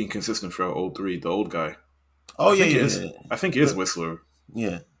one who's been consistent throughout all three, the old guy. Oh yeah, yeah, yeah. I think it is The, Whistler.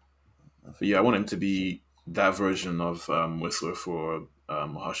 yeah, I But think yeah, I want him to be that version of Whistler for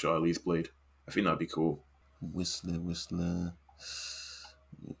Mahershala Ali's Blade. I think that'd be cool. Whistler.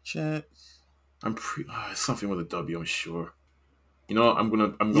 Let me check. It's something with a W, I'm sure. You know what? I'm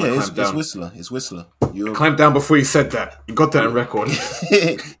gonna Yeah, clamp it's down. Whistler. It's Whistler. I You're clamped down before you said that. You got that on you record.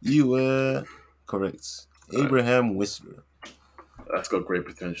 you were correct. Alright, Abraham Whistler. that's got great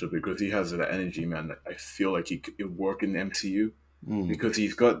potential because he has that energy, man. That I feel like he could work in the MCU Mm, because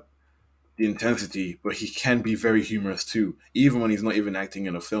he's got the intensity, but he can be very humorous too, even when he's not even acting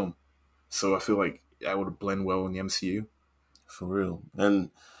in a film. So I feel like I would blend well in the MCU. for real.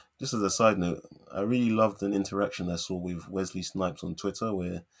 And just as a side note, I really loved an interaction I saw with Wesley Snipes on Twitter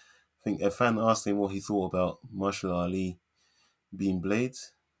where I think a fan asked him what he thought about Marshall Ali being Blade,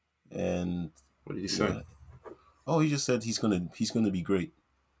 and What did you you say? know, oh, he just said he's gonna be great.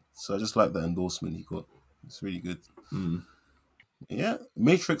 So I just like that endorsement he got. It's really good. Mm. Yeah,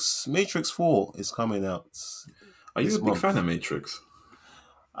 Matrix 4 is coming out Are you a this big fan month. of Matrix?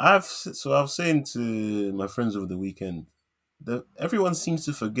 I was saying to my friends over the weekend that everyone seems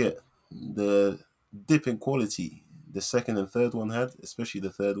to forget the dip in quality the second and third one had, especially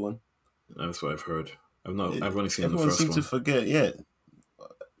the third one. That's what I've heard. I've only seen the Everyone first seems to one. forget. Yeah,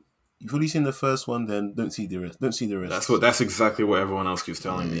 you've only seen the first one, then don't see the rest. Don't see the rest. That's exactly what everyone else keeps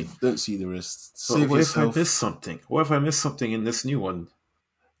telling Yeah, me. don't see the rest. But Save what if I miss yourself. something? What if I miss something in this new one?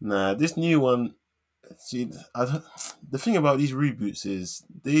 Nah, this new one. See, the thing about these reboots is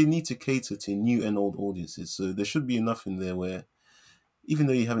they need to cater to new and old audiences. So there should be enough in there where, even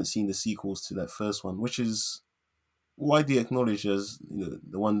though you haven't seen the sequels to that first one, which is widely acknowledged as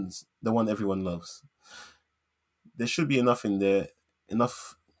the one everyone loves, there should be enough in there,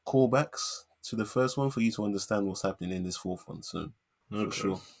 enough callbacks to the first one for you to understand what's happening in this fourth one. So for Okay.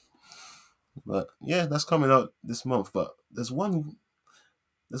 sure. But yeah, that's coming out this month. But there's one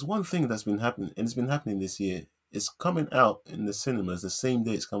thing that's been happening, and it's been happening this year. It's coming out in the cinemas the same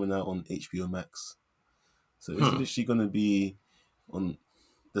day it's coming out on HBO Max. So it's Huh. literally going to be on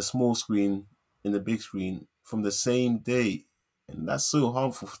the small screen and the big screen from the same day, and that's so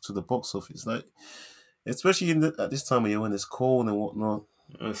harmful to the box office. Like, especially at this time of year when it's cold and whatnot,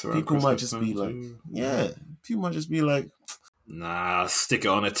 That's around people might Christmas just time be like, too. Yeah. yeah, people might just be like, Nah, stick it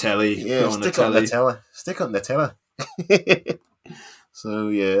on a telly. Put yeah, it on a stick on the telly. teller, stick on the teller. So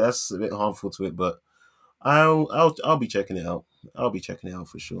yeah, that's a bit harmful to it, but I'll be checking it out. I'll be checking it out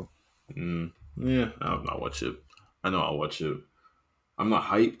for sure. Yeah, I'll watch it. I know I'll watch it. I'm not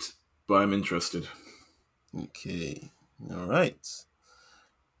hyped, but I'm interested. Okay, all right.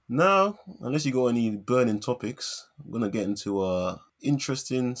 Now, unless you got any burning topics, I'm gonna get into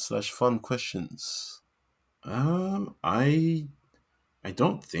interesting slash fun questions. I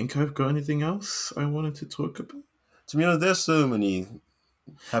don't think I've got anything else I wanted to talk about. To be honest, there's so many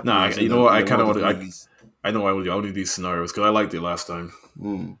Nah, happenings you know what? in I the kind of world want of to. movies. I know I will do these scenarios because I liked it last time.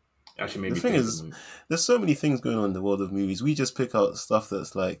 Mm. It actually made The me thing think of is, them. there's so many things going on in the world of movies. We just pick out stuff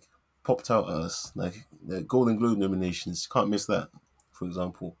that's like popped out at us, like the Golden Globe nominations. Can't miss that, for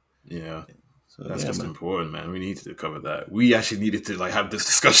example. Yeah, So that's yeah, just man, important, man. We needed to cover that. We actually needed to like have this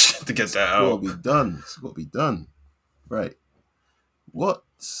discussion to get it's that got to out. be done. It's got to be done. Right. What?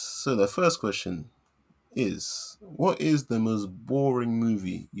 So the first question is, what is the most boring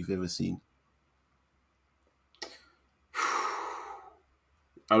movie you've ever seen?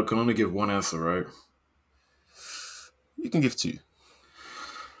 I can only give one answer, right? You can give two.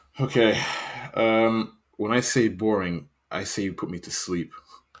 Okay. When I say boring, I say you put me to sleep.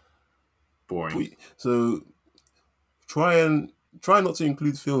 Boring. So try and try not to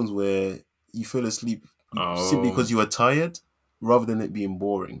include films where you fell asleep simply Oh, because you were tired, rather than it being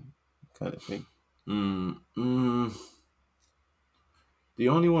boring, kind of thing. mm, mm, the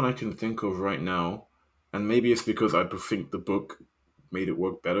only one I can think of right now, and maybe it's because I think the book made it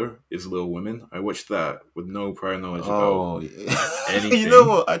work better, is Little Women. I watched that with no prior knowledge about Oh, you know anything.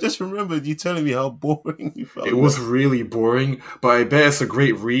 what? I just remembered you telling me how boring you It found was that. really boring, but I bet it's a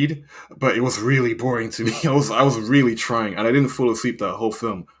great read. But it was really boring to me. I was really trying, and I didn't fall asleep that whole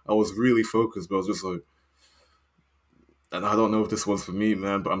film. I was really focused, but I was just like, and I don't know if this was for me,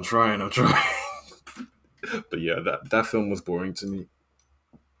 man. But I'm trying. I'm trying. But yeah, that film was boring to me.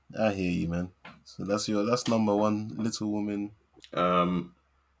 I hear you, man. So that's number one, Little Woman. Um,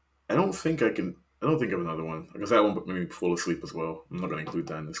 I don't think I can. I don't think of another one because that one made me fall asleep as well. I'm not going to include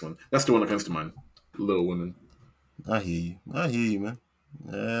that in this one. That's the one that comes to mind. Little Women. I hear you. I hear you,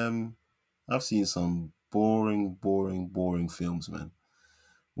 man. I've seen some boring, boring, boring films, man.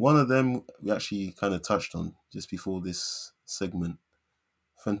 One of them we actually kind of touched on just before this segment.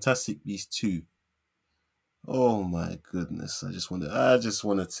 Fantastic Beasts 2. Oh my goodness. I just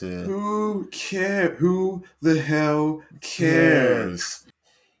wanted to Who care? Who the hell cares. cares?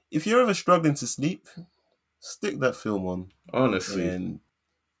 If you're ever struggling to sleep, stick that film on Honestly, and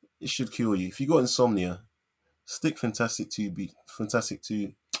it should cure you. If you got insomnia, stick Fantastic 2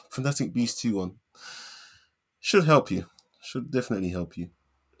 Fantastic Beasts 2 on. Should help you. Should definitely help you.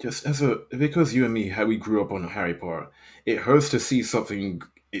 just as a because you and me, how we grew up on Harry Potter, it hurts to see something.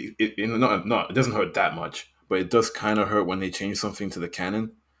 It doesn't hurt that much, but it does kind of hurt when they change something to the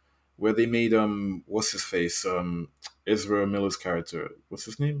canon. Where they made what's his face Ezra Miller's character, what's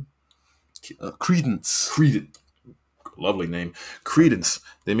his name, Credence. Credence, lovely name, Credence.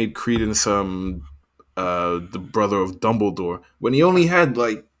 They made Credence the brother of Dumbledore when he only had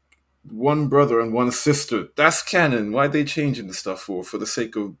like one brother and one sister. That's canon. Why'd they change the stuff for the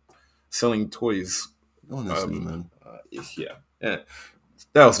sake of selling toys? Honestly, um man. yeah, yeah,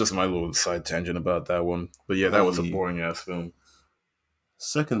 that was just my little side tangent about that one, but yeah, I that was hear a you. boring ass film.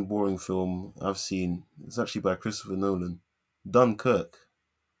 Second boring film I've seen is actually by Christopher Nolan. Dunkirk.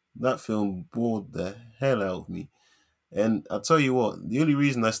 That film bored the hell out of me. And I'll tell you what, the only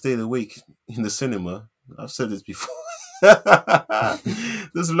reason I stayed awake in the cinema, I've said this before,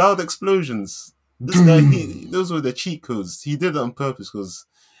 there's loud explosions. This guy, Doom. those were the cheat codes. He did it on purpose because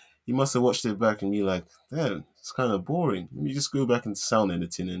he must have watched it back and be like, damn, it's kind of boring. Let me just go back and sound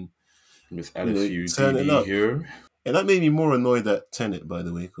editing and, Just add a few turn it dB up. here. And that made me more annoyed at Tenet, by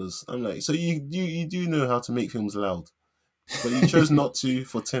the way, because I'm like, so you do know how to make films loud, but you chose not to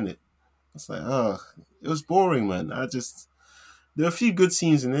for Tenet. It's like, it was boring, man. There are a few good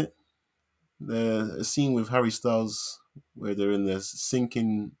scenes in it. There's a scene with Harry Styles where they're in this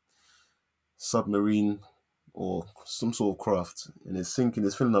sinking submarine or some sort of craft, and it's sinking,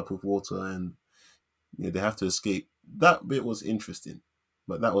 it's filling up with water, and they have to escape. That bit was interesting,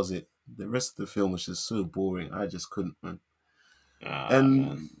 but that was it. The rest of the film was just so boring. I just couldn't, man. Ah, man.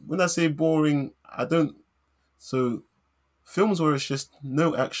 And when I say boring, I don't. So films where it's just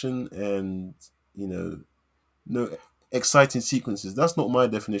no action and you know no exciting sequences. That's not my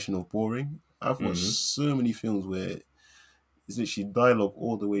definition of boring. I've watched Hmm. so many films where it's literally dialogue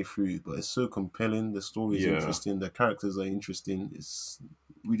all the way through, but it's so compelling. The story is Yeah. interesting. The characters are interesting. It's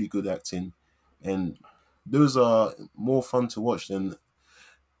really good acting, and those are more fun to watch than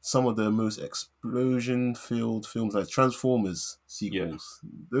some of the most explosion-filled films like Transformers Yeah. sequels.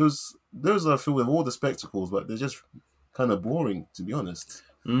 Those are filled with all the spectacles, but they're just kind of boring, to be honest.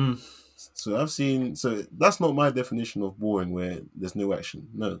 Mm, So I've seen. So that's not my definition of boring, where there's no action.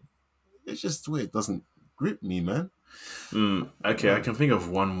 No, it's just the way it doesn't grip me, man. okay, I can think of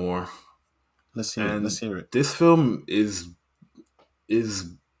one more. Let's hear it. Let's And hear it. this film is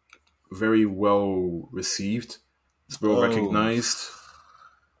very well received. It's well Oh, recognized,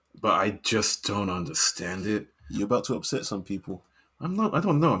 but I just don't understand it. you're about to upset some people. I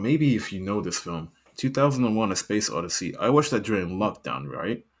don't know. Maybe if you know this film, 2001: A Space Odyssey. I watched that during lockdown,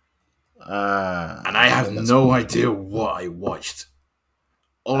 right? And I I've have heard that's no boring. idea what I watched.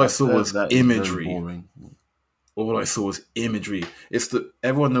 All I I've saw heard was that is very imagery. boring. All I saw was imagery. It's the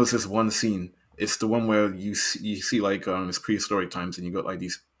everyone knows this one scene. It's the one where you see like it's prehistoric times, and you got like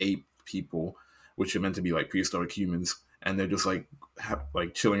these ape people, which are meant to be like prehistoric humans, and they're just like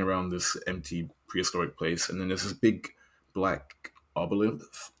like chilling around this empty prehistoric place, and then there's this big black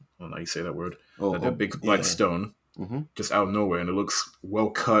obelisk. I don't know how you say that word. The big black Yeah. stone Hmm. just out of nowhere, and it looks well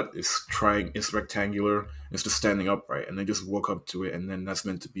cut. It's rectangular. It's just standing upright, and they just walk up to it, and then that's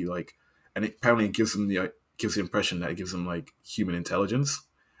meant to be like, and it apparently gives them the impression that it gives them like human intelligence,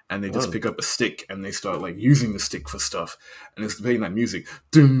 and they just Oh, pick up a stick and they start like using the stick for stuff, and it's playing that music,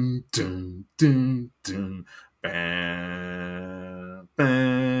 dun dun dun dun, bam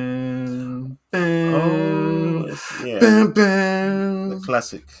bam oh, bam yeah, bam the bam.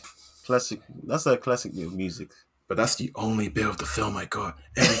 classic. That's a classic bit of music. But that's the only bit of the film I got.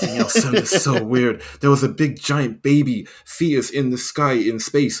 Everything else sounded so weird. There was a big giant baby fetus in the sky, in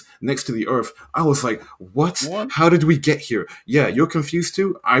space, next to the Earth. I was like, what? What? How did we get here? Yeah, you're confused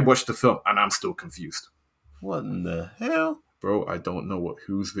too? I watched the film and I'm still confused. What in the hell? Bro, I don't know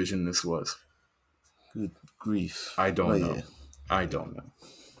whose vision this was. Good grief! I don't But know. yeah, I don't know.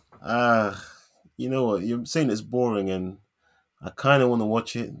 ah, you know what? You're saying it's boring, and I kind of want to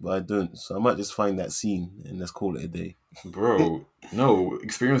watch it, but I don't. So I might just find that scene and let's call it a day. Bro, no,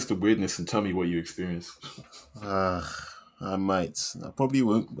 experience the weirdness and tell me what you experienced. Ah, I might. I probably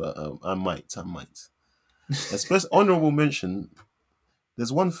won't, but I might. I might. Especially honorable mention.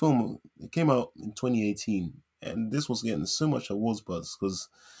 There's one film. It came out in 2018, and this was getting so much awards buzz because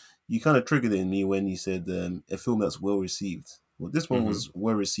you kind of triggered it in me when you said a film that's well received. Well, this one Mm-hmm. was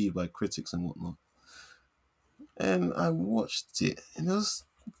well received by critics and whatnot, and I watched it, and it was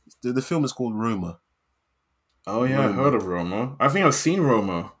the film is called Roma. Oh yeah, I heard Roma. of Roma. I think I've seen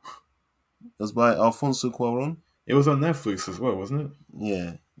Roma. It was by Alfonso Cuarón. It was on Netflix as well, wasn't it?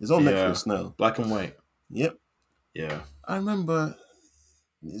 Yeah, it's on Yeah. Netflix now. Black and white. Yep, Yeah. I remember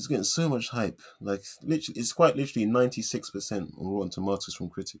it's getting so much hype. Like literally, it's quite literally 96% on Rotten Tomatoes from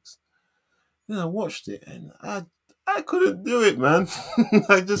critics. Then I watched it and I couldn't do it, man.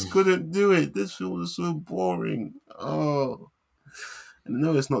 I just couldn't do it. This film was so boring. Oh, and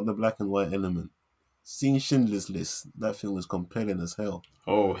no, it's not the black and white element. Seeing Schindler's List, that film was compelling as hell.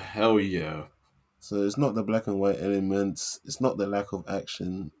 Oh hell yeah. So it's not the black and white elements. It's not the lack of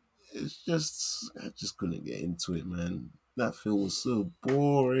action. It's just I just couldn't get into it, man. That film was so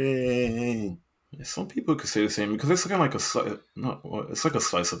boring. Yeah, some people could say the same because it's kind of like not well, it's like a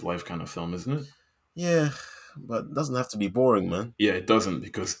slice of life kind of film, isn't it? Yeah, but it doesn't have to be boring, man. Yeah, it doesn't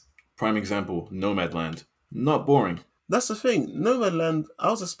because prime example, Nomadland, not boring. That's the thing. Nomadland,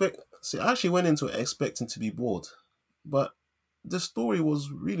 I actually went into it expecting to be bored, but the story was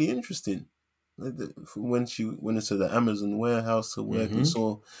really interesting. When she went into the Amazon warehouse to work and Mm-hmm.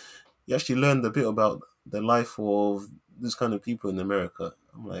 saw, you actually learned a bit about the life of this kind of people in America.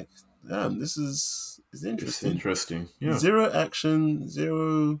 I'm like, damn, this is It's interesting. interesting. Yeah. Zero action,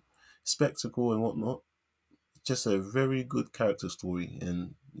 zero spectacle and whatnot. Just a very good character story,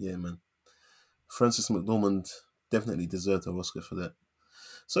 and yeah, man, Francis McDormand definitely deserved an Oscar for that.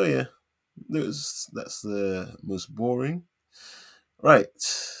 So yeah, that's the most boring. Right,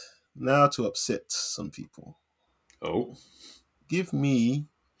 now to upset some people. Oh. Give me.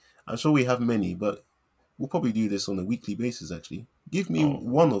 I'm sure we have many, but we'll probably do this on a weekly basis. Actually, give me Oh.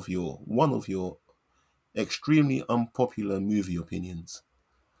 one of your extremely unpopular movie opinions.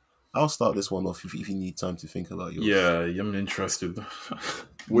 I'll start this one off if you need time to think about yours. Yeah, I'm interested.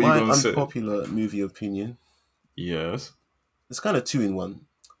 What you My gonna say? unpopular movie opinion. Yes. It's kind of two in one.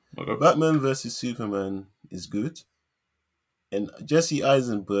 Okay. Batman versus Superman is good, and Jesse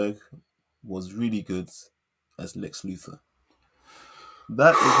Eisenberg was really good as Lex Luthor.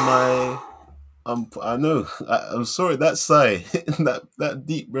 That is my. I know. I'm sorry. That sigh, that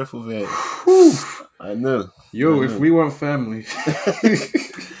deep breath of air. Whew. I know. I Yo, if know. we weren't family.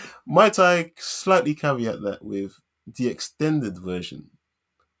 Might I slightly caveat that with the extended version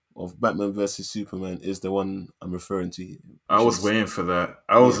of Batman versus Superman is the one I'm referring to, here, I which was is waiting for that.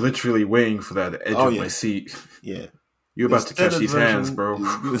 I was yeah, literally waiting for that at the edge oh of my yeah, seat. yeah. You're The about to catch extended these hands, version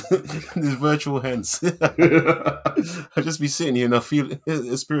bro. is good. These virtual hands. I just be sitting here and I feel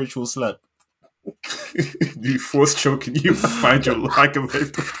a spiritual slap. You force choking you. I find your lack of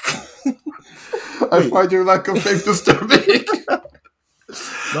faith. I Wait, find your lack of faith disturbing.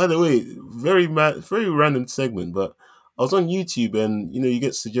 by the way, very random segment, but I was on YouTube and you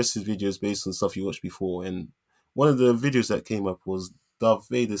get suggested videos based on stuff you watched before, and one of the videos that came up was Darth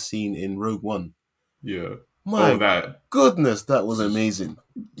Vader scene in Rogue One. Yeah. Oh, My that. goodness, that was amazing.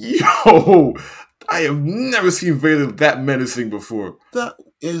 Yo, I have never seen Vader that menacing before. That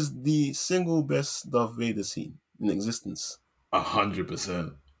is the single best Darth Vader scene in existence.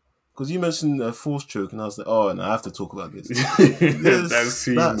 100%. Because you mentioned a force choke, and I was like, oh, and I have to talk about this. That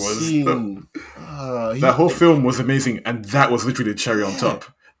scene That was. scene, That whole film was amazing, and that was literally the cherry on top.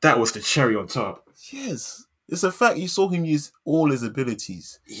 That was the cherry on top. yes, it's a fact you saw him use all his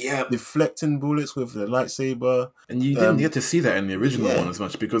abilities, Yeah. deflecting bullets with the lightsaber. And you didn't get to see that in the original yeah. one as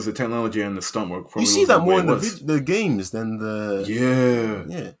much because the technology and the stunt work probably You see wasn't that the way more it in was. the games than the Yeah.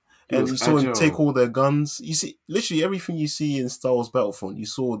 yeah. He and was you saw him take agile. all their guns. You see, literally everything you see in Star Wars Battlefront, you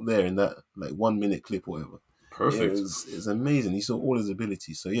saw there in that like 1 minute clip or whatever. Perfect. It's amazing. You saw all his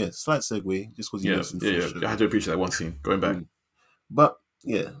abilities. So yeah, slight segue just because you Yeah, mentioned yeah, full yeah. show. I had to appreciate that one scene. Going back. Mm. But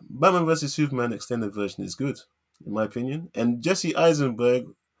yeah, Batman vs Superman extended version is good in my opinion. And Jesse Eisenberg,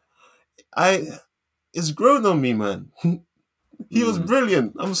 I it's grown on me, man. He was Mm.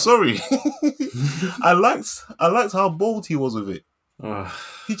 brilliant. I'm sorry. I liked how bold he was with it. Ah.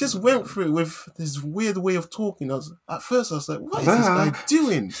 He just went through it with this weird way of talking. At first I was like, what is this guy Ah,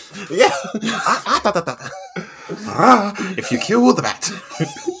 doing? Yeah. ah, if you kill the bat,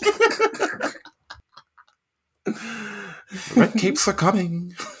 red capes are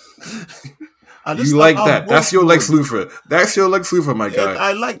coming. I just You love like how that? bold That's he your Lex was. Luthor. That's your Lex Luthor, my And guy.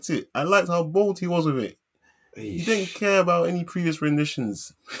 I liked it. I liked how bold he was with it. He didn't Eesh. care about any previous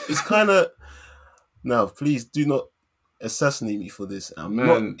renditions. It's kind of now. Please do not assassinate me for this. I'm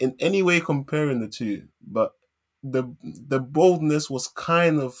not Man, in any way comparing the two, but the boldness was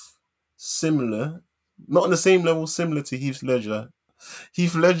kind of similar, not on the same level, similar to Heath Ledger.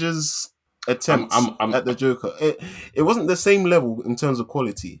 Heath Ledger's attempts I'm, at the Joker. It wasn't the same level in terms of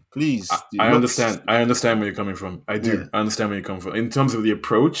quality. Please do I not. understand. I understand where you're coming from. I Yeah, do. I understand where you're coming from. In terms of the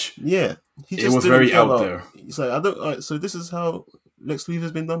approach, yeah. He it just was didn't very care out about. there. He's like, I don't. All right, so this is how Lex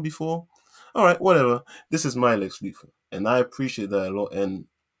Luthor's been done before. All right, whatever. This is my Lex Luthor, and I appreciate that a lot. And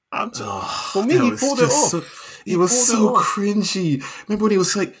Oh, for me, that he was pulled it just so. off. It He was pulled it so off. cringy. Remember when he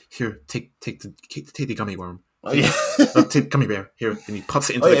was like, "Here, take the gummy worm. Oh Take yeah. the take gummy bear here," and he pops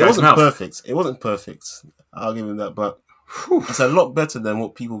it Oh into yeah. the It guy's wasn't mouth. perfect. It wasn't perfect. I'll give him that, but Whew. it's a lot better than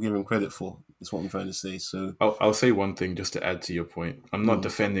what people give him credit for. Is what I'm trying to say. So. I'll say one thing just to add to your point. I'm not Mm.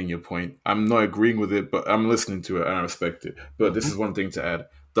 defending your point. I'm not agreeing with it, but I'm listening to it and I respect it. But this Mm-hmm. is one thing to add.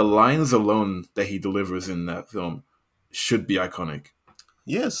 The lines alone that he delivers in that film should be iconic.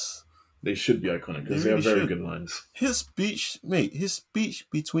 Yes, They should be iconic they because they are really very should. good lines. His speech, mate, his speech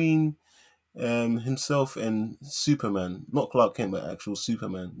between himself and Superman, not Clark Kent, but actual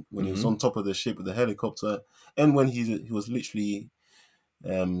Superman, when he was Hmm. on top of the ship with the helicopter, and when he was literally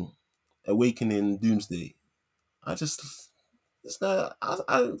um, awakening Doomsday. I just, it's like,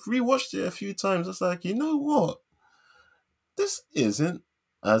 I rewatched it a few times. It's like, you know what? This isn't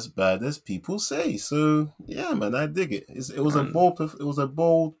as bad as people say. So yeah, man, I dig it. It was a And it was a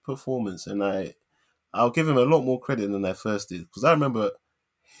bold performance, and I'll give him a lot more credit than I first did because I remember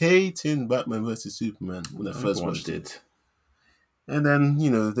hating Batman versus Superman when I first everyone watched it, did. and then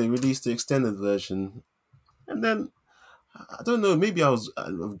they released the extended version, and then I don't know, maybe I've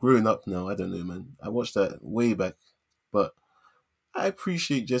grown up now. I don't know, man. I watched that way back, but I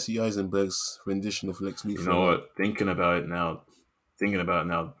appreciate Jesse Eisenberg's rendition of Lex You Luthor a know lot. what? Thinking about it now,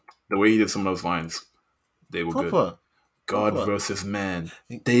 the way he did some of those lines, they were good. Proper, God proper. versus man,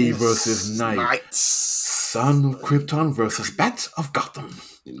 day versus Yes, night, knights. Son of Krypton versus Bat of Gotham.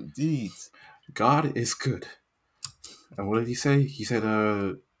 Indeed. God is good. And what did he say? He said,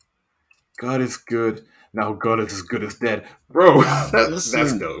 God is good. Now God is as good as dead. Bro, that's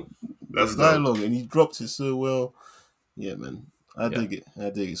Listen, dope. the That's dope. dialogue, and he dropped it so well. Yeah, man. I Yeah. dig it. I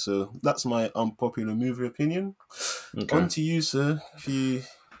dig it. So that's my unpopular movie opinion. On Okay. to you, sir. If you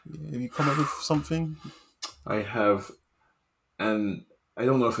have you come up with something? I have, and I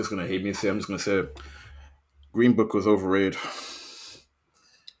don't know if it's going to hate me to say, I'm just going to say Green Book was overrated.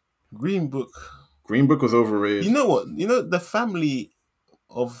 Green Book. Green Book was You overrated. know what? You know the family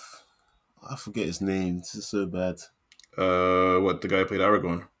of I forget his name. This is so bad. What, the guy who played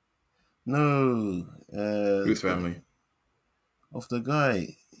Aragorn? No, Whose family? of the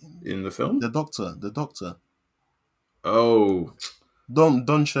guy, In the film? the doctor, Oh,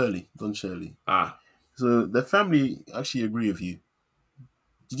 Don Shirley, Don Shirley. ah, So the family actually agree with you.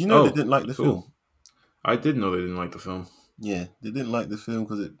 Did you know they oh, didn't like the cool. film? I did know they didn't like the film. Yeah, they didn't like the film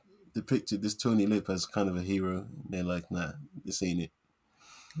because it depicted this Tony Lip as kind of a hero. They're like, nah, this ain't it.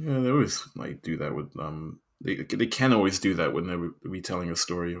 Yeah, they always like do that with They can always do that when they're retelling a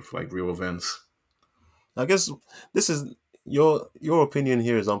story of like real events. I guess this is your opinion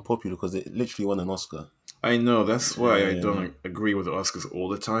here is unpopular because it literally won an Oscar. I know that's why I Um, don't agree with the Oscars all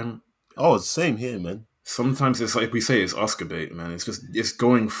the time. oh, same here, man. Sometimes it's like we say, it's Oscar bait, man. It's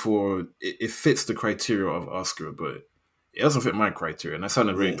going for it fits the criteria of Oscar, but it doesn't fit my criteria. And that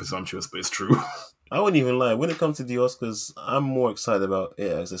sounded very Yeah, presumptuous, but it's true. I wouldn't even lie. When it comes to the Oscars, I'm more excited about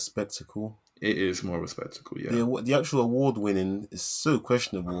it as a spectacle. It is more of a spectacle, yeah. The actual award winning is so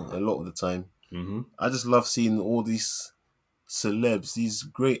questionable a lot of the time. Hmm. I just love seeing all these celebs, these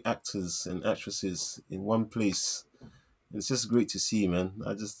great actors and actresses in one place. It's just great to see, man.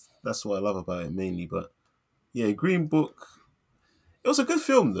 That's what I love about it mainly. But yeah, Green Book. It was a good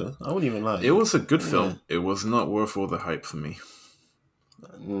film, though. I wouldn't even It lie. was a good Yeah. film. It was not worth all the hype for me.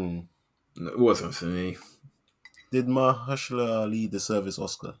 Mm. It wasn't for me. Did Mahershala Ali deserve his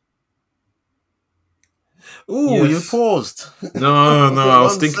Oscar? Ooh, you Yes. paused. No, no. I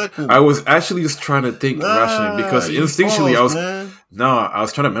was One thinking. I second. was actually just trying to think rationally Nah, because you instinctually I paused, was. man. No, I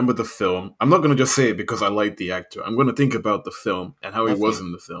was trying to remember the film. I'm not going to just say it because I like the actor. I'm going to think about the film and how he was Okay,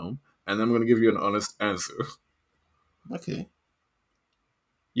 in the film, and I'm going to give you an honest answer. okay.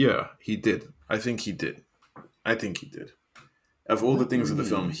 Yeah, he did. I think he did. I think he did. Of all the Let things in the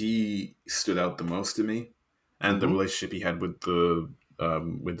film, me. he stood out the most to me, and the Mm-hmm. relationship he had with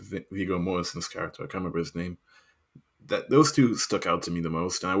Viggo Mortensen's character. I can't remember his name. That those two stuck out to me the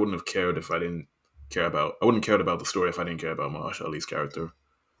most, and I wouldn't have cared if I didn't care about. I wouldn't cared about the story if I didn't care about Mahershala Ali's character.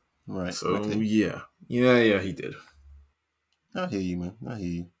 Right. So Okay. yeah, yeah, yeah, he did. I hear you, man. I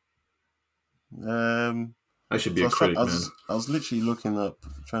hear you. I should be So a critic, man. I was literally looking up,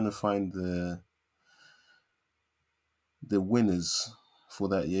 trying to find the winners for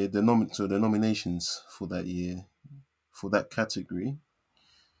that year, the nominations for that year for that category.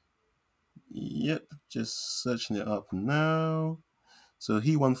 Yep, just searching it up now. So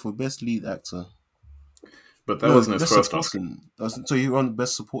he won for best lead actor. But that No, wasn't his best first Oscar. supporting. So he won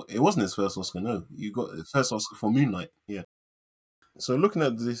best support. It wasn't his first Oscar. No, you got the first Oscar for Moonlight. Yeah. So looking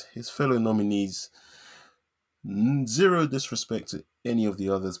at his fellow nominees, zero disrespect to any of the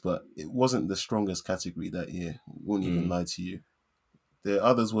others, but it wasn't the strongest category that year. Won't even Mm. lie to you. The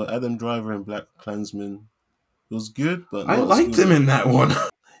others were Adam Driver and Black Klansman. It was good, but I not as liked good. him in that one.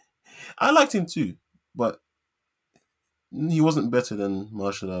 I liked him too, but he wasn't better than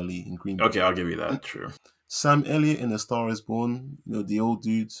Marshall Ali in Green Book. Okay, I'll give you that. True. Sam Elliott in A Star Is Born, the old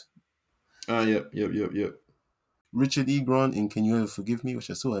dude. Ah, yep, yep, yep, yep. Richard E. Grant in Can You Ever Forgive Me, which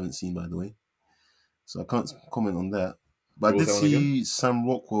I still haven't seen, by the way, so I can't comment on that. But What I was did that one again? see Sam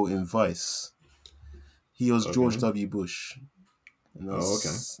Rockwell in Vice. He was George Okay. W. Bush, and Oh,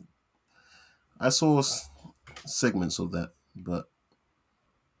 okay. I saw segments of that, but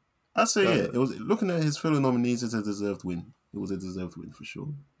I say Got yeah, it. it was looking at his fellow nominees. It's a deserved win. It was a deserved win for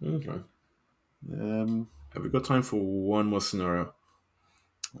sure. Okay. Um, Have we got time for one more scenario?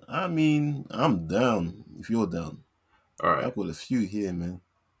 I mean, I'm down if you're down. All I've right. got a few here, man.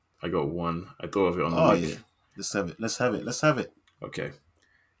 I got one. I thought of it on the Oh yeah, week. let's have it. Let's have it. Let's have it. Okay.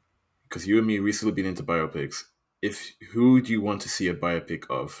 Because you and me recently been into biopics. If who do you want to see a biopic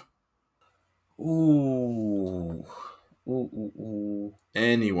of? Ooh, ooh.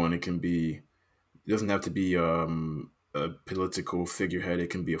 Anyone. It can be. It doesn't have to be a political figurehead. It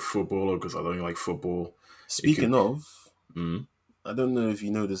can be a footballer because I don't like football. It can. Speaking of, Mm, I don't know if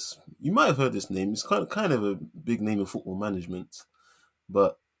you know this. You might have heard this name. It's kind of a big name in football management.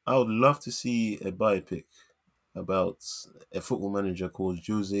 But I would love to see a biopic about a football manager called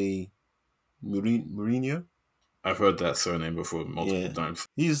Jose Mourinho. I've heard that surname before multiple Yeah, times.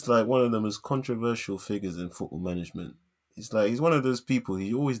 he's like one of the most controversial figures in football management. He's one of those people.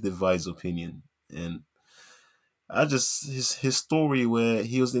 He always divides opinion, and I just his story where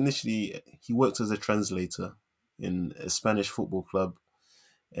he worked as a translator in a Spanish football club,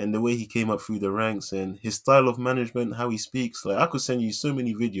 and the way he came up through the ranks and his style of management, how he speaks. Like I could send you so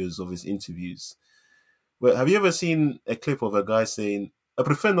many videos of his interviews. But have you ever seen a clip of a guy saying, "I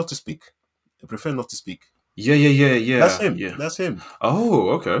prefer not to speak. I prefer not to speak." Yeah, yeah, yeah, That's yeah, him. yeah. That's him. Oh,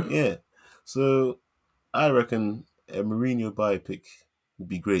 okay. Yeah. So I reckon a Mourinho biopic would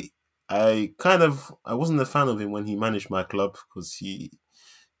be great. I wasn't a fan of him when he managed my club because he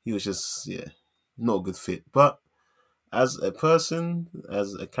was just not a good fit. But as a person,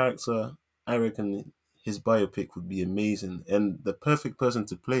 as a character, I reckon his biopic would be amazing and the perfect person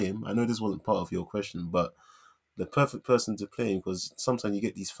to play him. I know this wasn't part of your question, but the perfect person to play him because sometimes you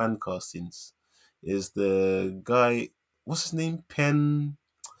get these fan castings is the guy. What's his name?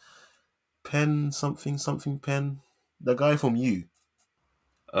 Pen something Pen. The guy from You.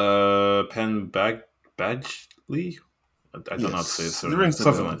 Penn Badgley. I don't know how to say his Yes, it surname. rings the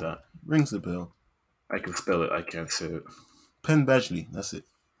Something like bell. that. Rings the bell. I can spell it. I can't say it. Penn Badgley. That's it.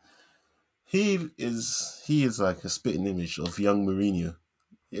 He is like a spitting image of young Mourinho.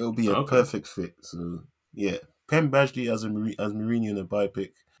 It'll be a Okay. perfect fit. So yeah, Penn Badgley as Mourinho in a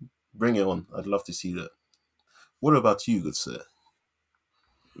biopic. Bring it on. I'd love to see that. What about you, good sir?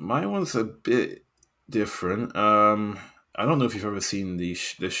 My one's a bit different. I don't know if you've ever seen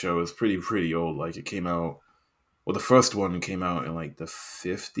this show. It's pretty old. Like it came out. Well, the first one came out in like the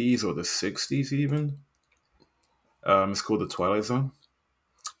 50s or the 60s even. It's called The Twilight Zone.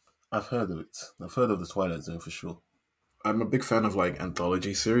 I've heard of it. I've heard of the Twilight Zone for sure. I'm a big fan of like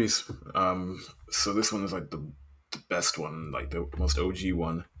anthology series. So this one is like the best one, like the most OG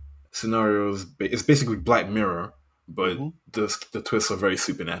one. Scenarios, it's basically Black Mirror, but Mm-hmm. the twists are very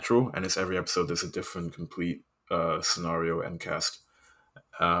supernatural, and it's every episode there's a different complete scenario and cast.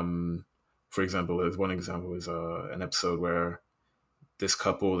 For example, there's one example is an episode where this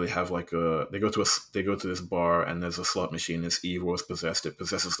couple they go to this bar and there's a slot machine. It's evil, it's possessed. It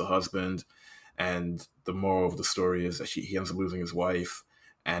possesses the husband, and the moral of the story is that he ends up losing his wife,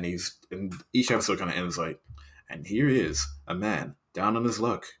 and each episode kind of ends like, and here is a man down on his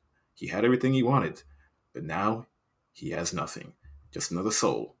luck. He had everything he wanted, but now he has nothing. Just another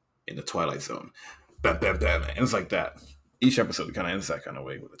soul in the Twilight Zone. Bam, bam, bam. It ends like that. Each episode kind of ends that kind of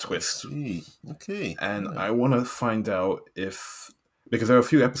way with a twist. Okay. And I want to find out because there are a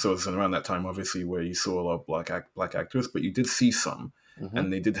few episodes around that time, obviously, where you saw a lot of black actors, but you did see some,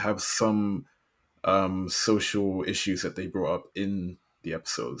 and they did have some social issues that they brought up in the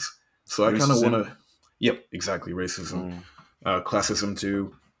episodes. So I kind of want to, yep, exactly, racism, classism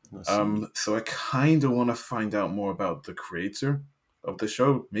too. So I kind of want to find out more about the creator of the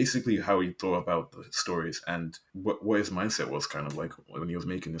show, basically how he thought about the stories and what his mindset was kind of like when he was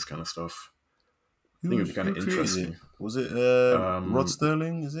making this kind of stuff. I think it'd be kind of interesting. Was it Rod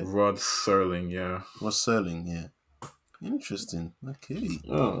Serling? Is it Rod Serling? Yeah. Rod Serling. Yeah. Interesting. Okay.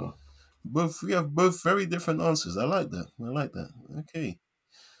 Oh. We have both very different answers. I like that. Okay.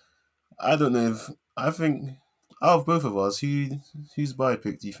 I don't know if I think out of both of us, whose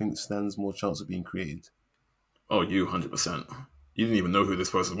biopic do you think stands more chance of being created? Oh, you 100%. You didn't even know who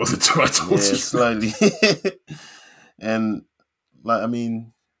this person was until I told you. Slightly. And like, I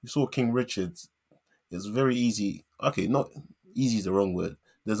mean, you saw King Richard. It's very easy. Okay, not easy is the wrong word.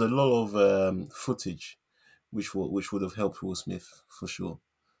 There's a lot of footage which would have helped Will Smith for sure.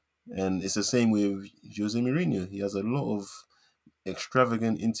 And it's the same with Jose Mourinho. He has a lot of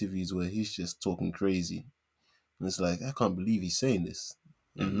extravagant interviews where he's just talking crazy. And it's like, I can't believe he's saying this.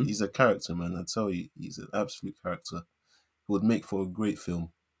 And he's a character, man. I tell you, he's an absolute character. He would make for a great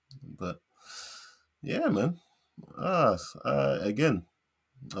film. But yeah, man. Again,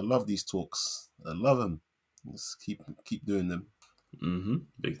 I love these talks. I love them. Let's keep doing them.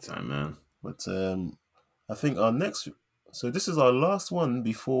 Big time, man. But I think our next. So this is our last one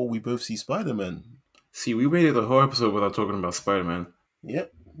before we both see Spider-Man. See, we waited the whole episode without talking about Spider-Man.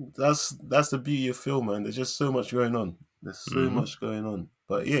 Yep, that's the beauty of film, man. There's just so much going on.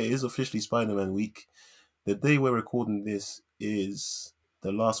 But yeah, it is officially Spider-Man week. The day we're recording this is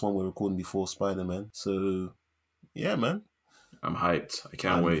the last one we're recording before Spider-Man. So yeah, man. I'm hyped. I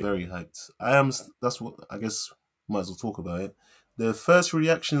can't wait. I'm very hyped. I am. That's what I guess. Might as well talk about it. The first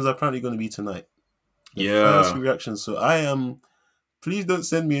reactions are apparently going to be tonight. First reactions. So I am. Please don't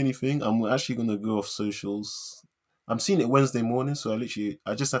send me anything. I'm actually going to go off socials. I'm seeing it Wednesday morning, so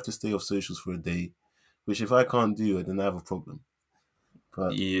I just have to stay off socials for a day. Which if I can't do it, then I have a problem.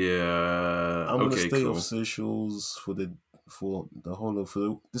 But yeah, I'm going to stay off socials for the whole of.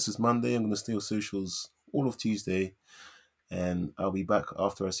 This is Monday. I'm going to stay off socials all of Tuesday. And I'll be back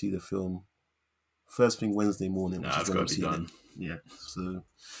after I see the film first thing Wednesday morning. It's got to be done. Yeah. So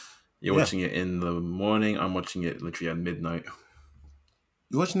you're watching it in the morning. I'm watching it literally at midnight.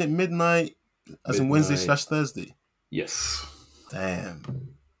 You're watching it midnight, as in Wednesday/Thursday? Yes. Damn.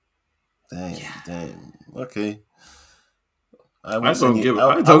 Okay. I won't send you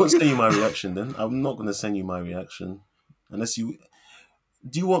my reaction then. I'm not going to send you my reaction. Unless you...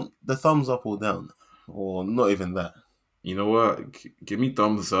 Do you want the thumbs up or down? Or not even that? You know what? Give me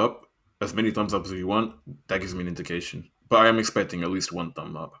thumbs up. As many thumbs up as you want. That gives me an indication. But I am expecting at least one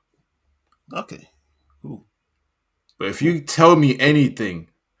thumb up. Okay. Cool. But if you tell me anything,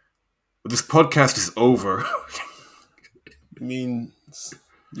 this podcast is over. You mean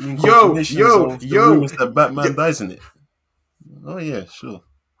yo, that Batman dies in it? Oh yeah, sure.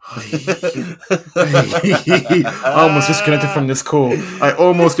 I almost disconnected from this call.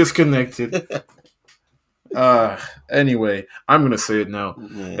 Anyway, I'm gonna say it now.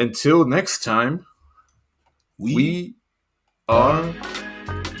 Yeah. Until next time, we are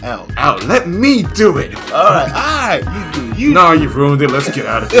out. Let me do it. All right. You do. No, you've ruined it. Let's get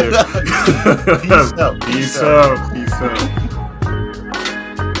out of here. Peace out.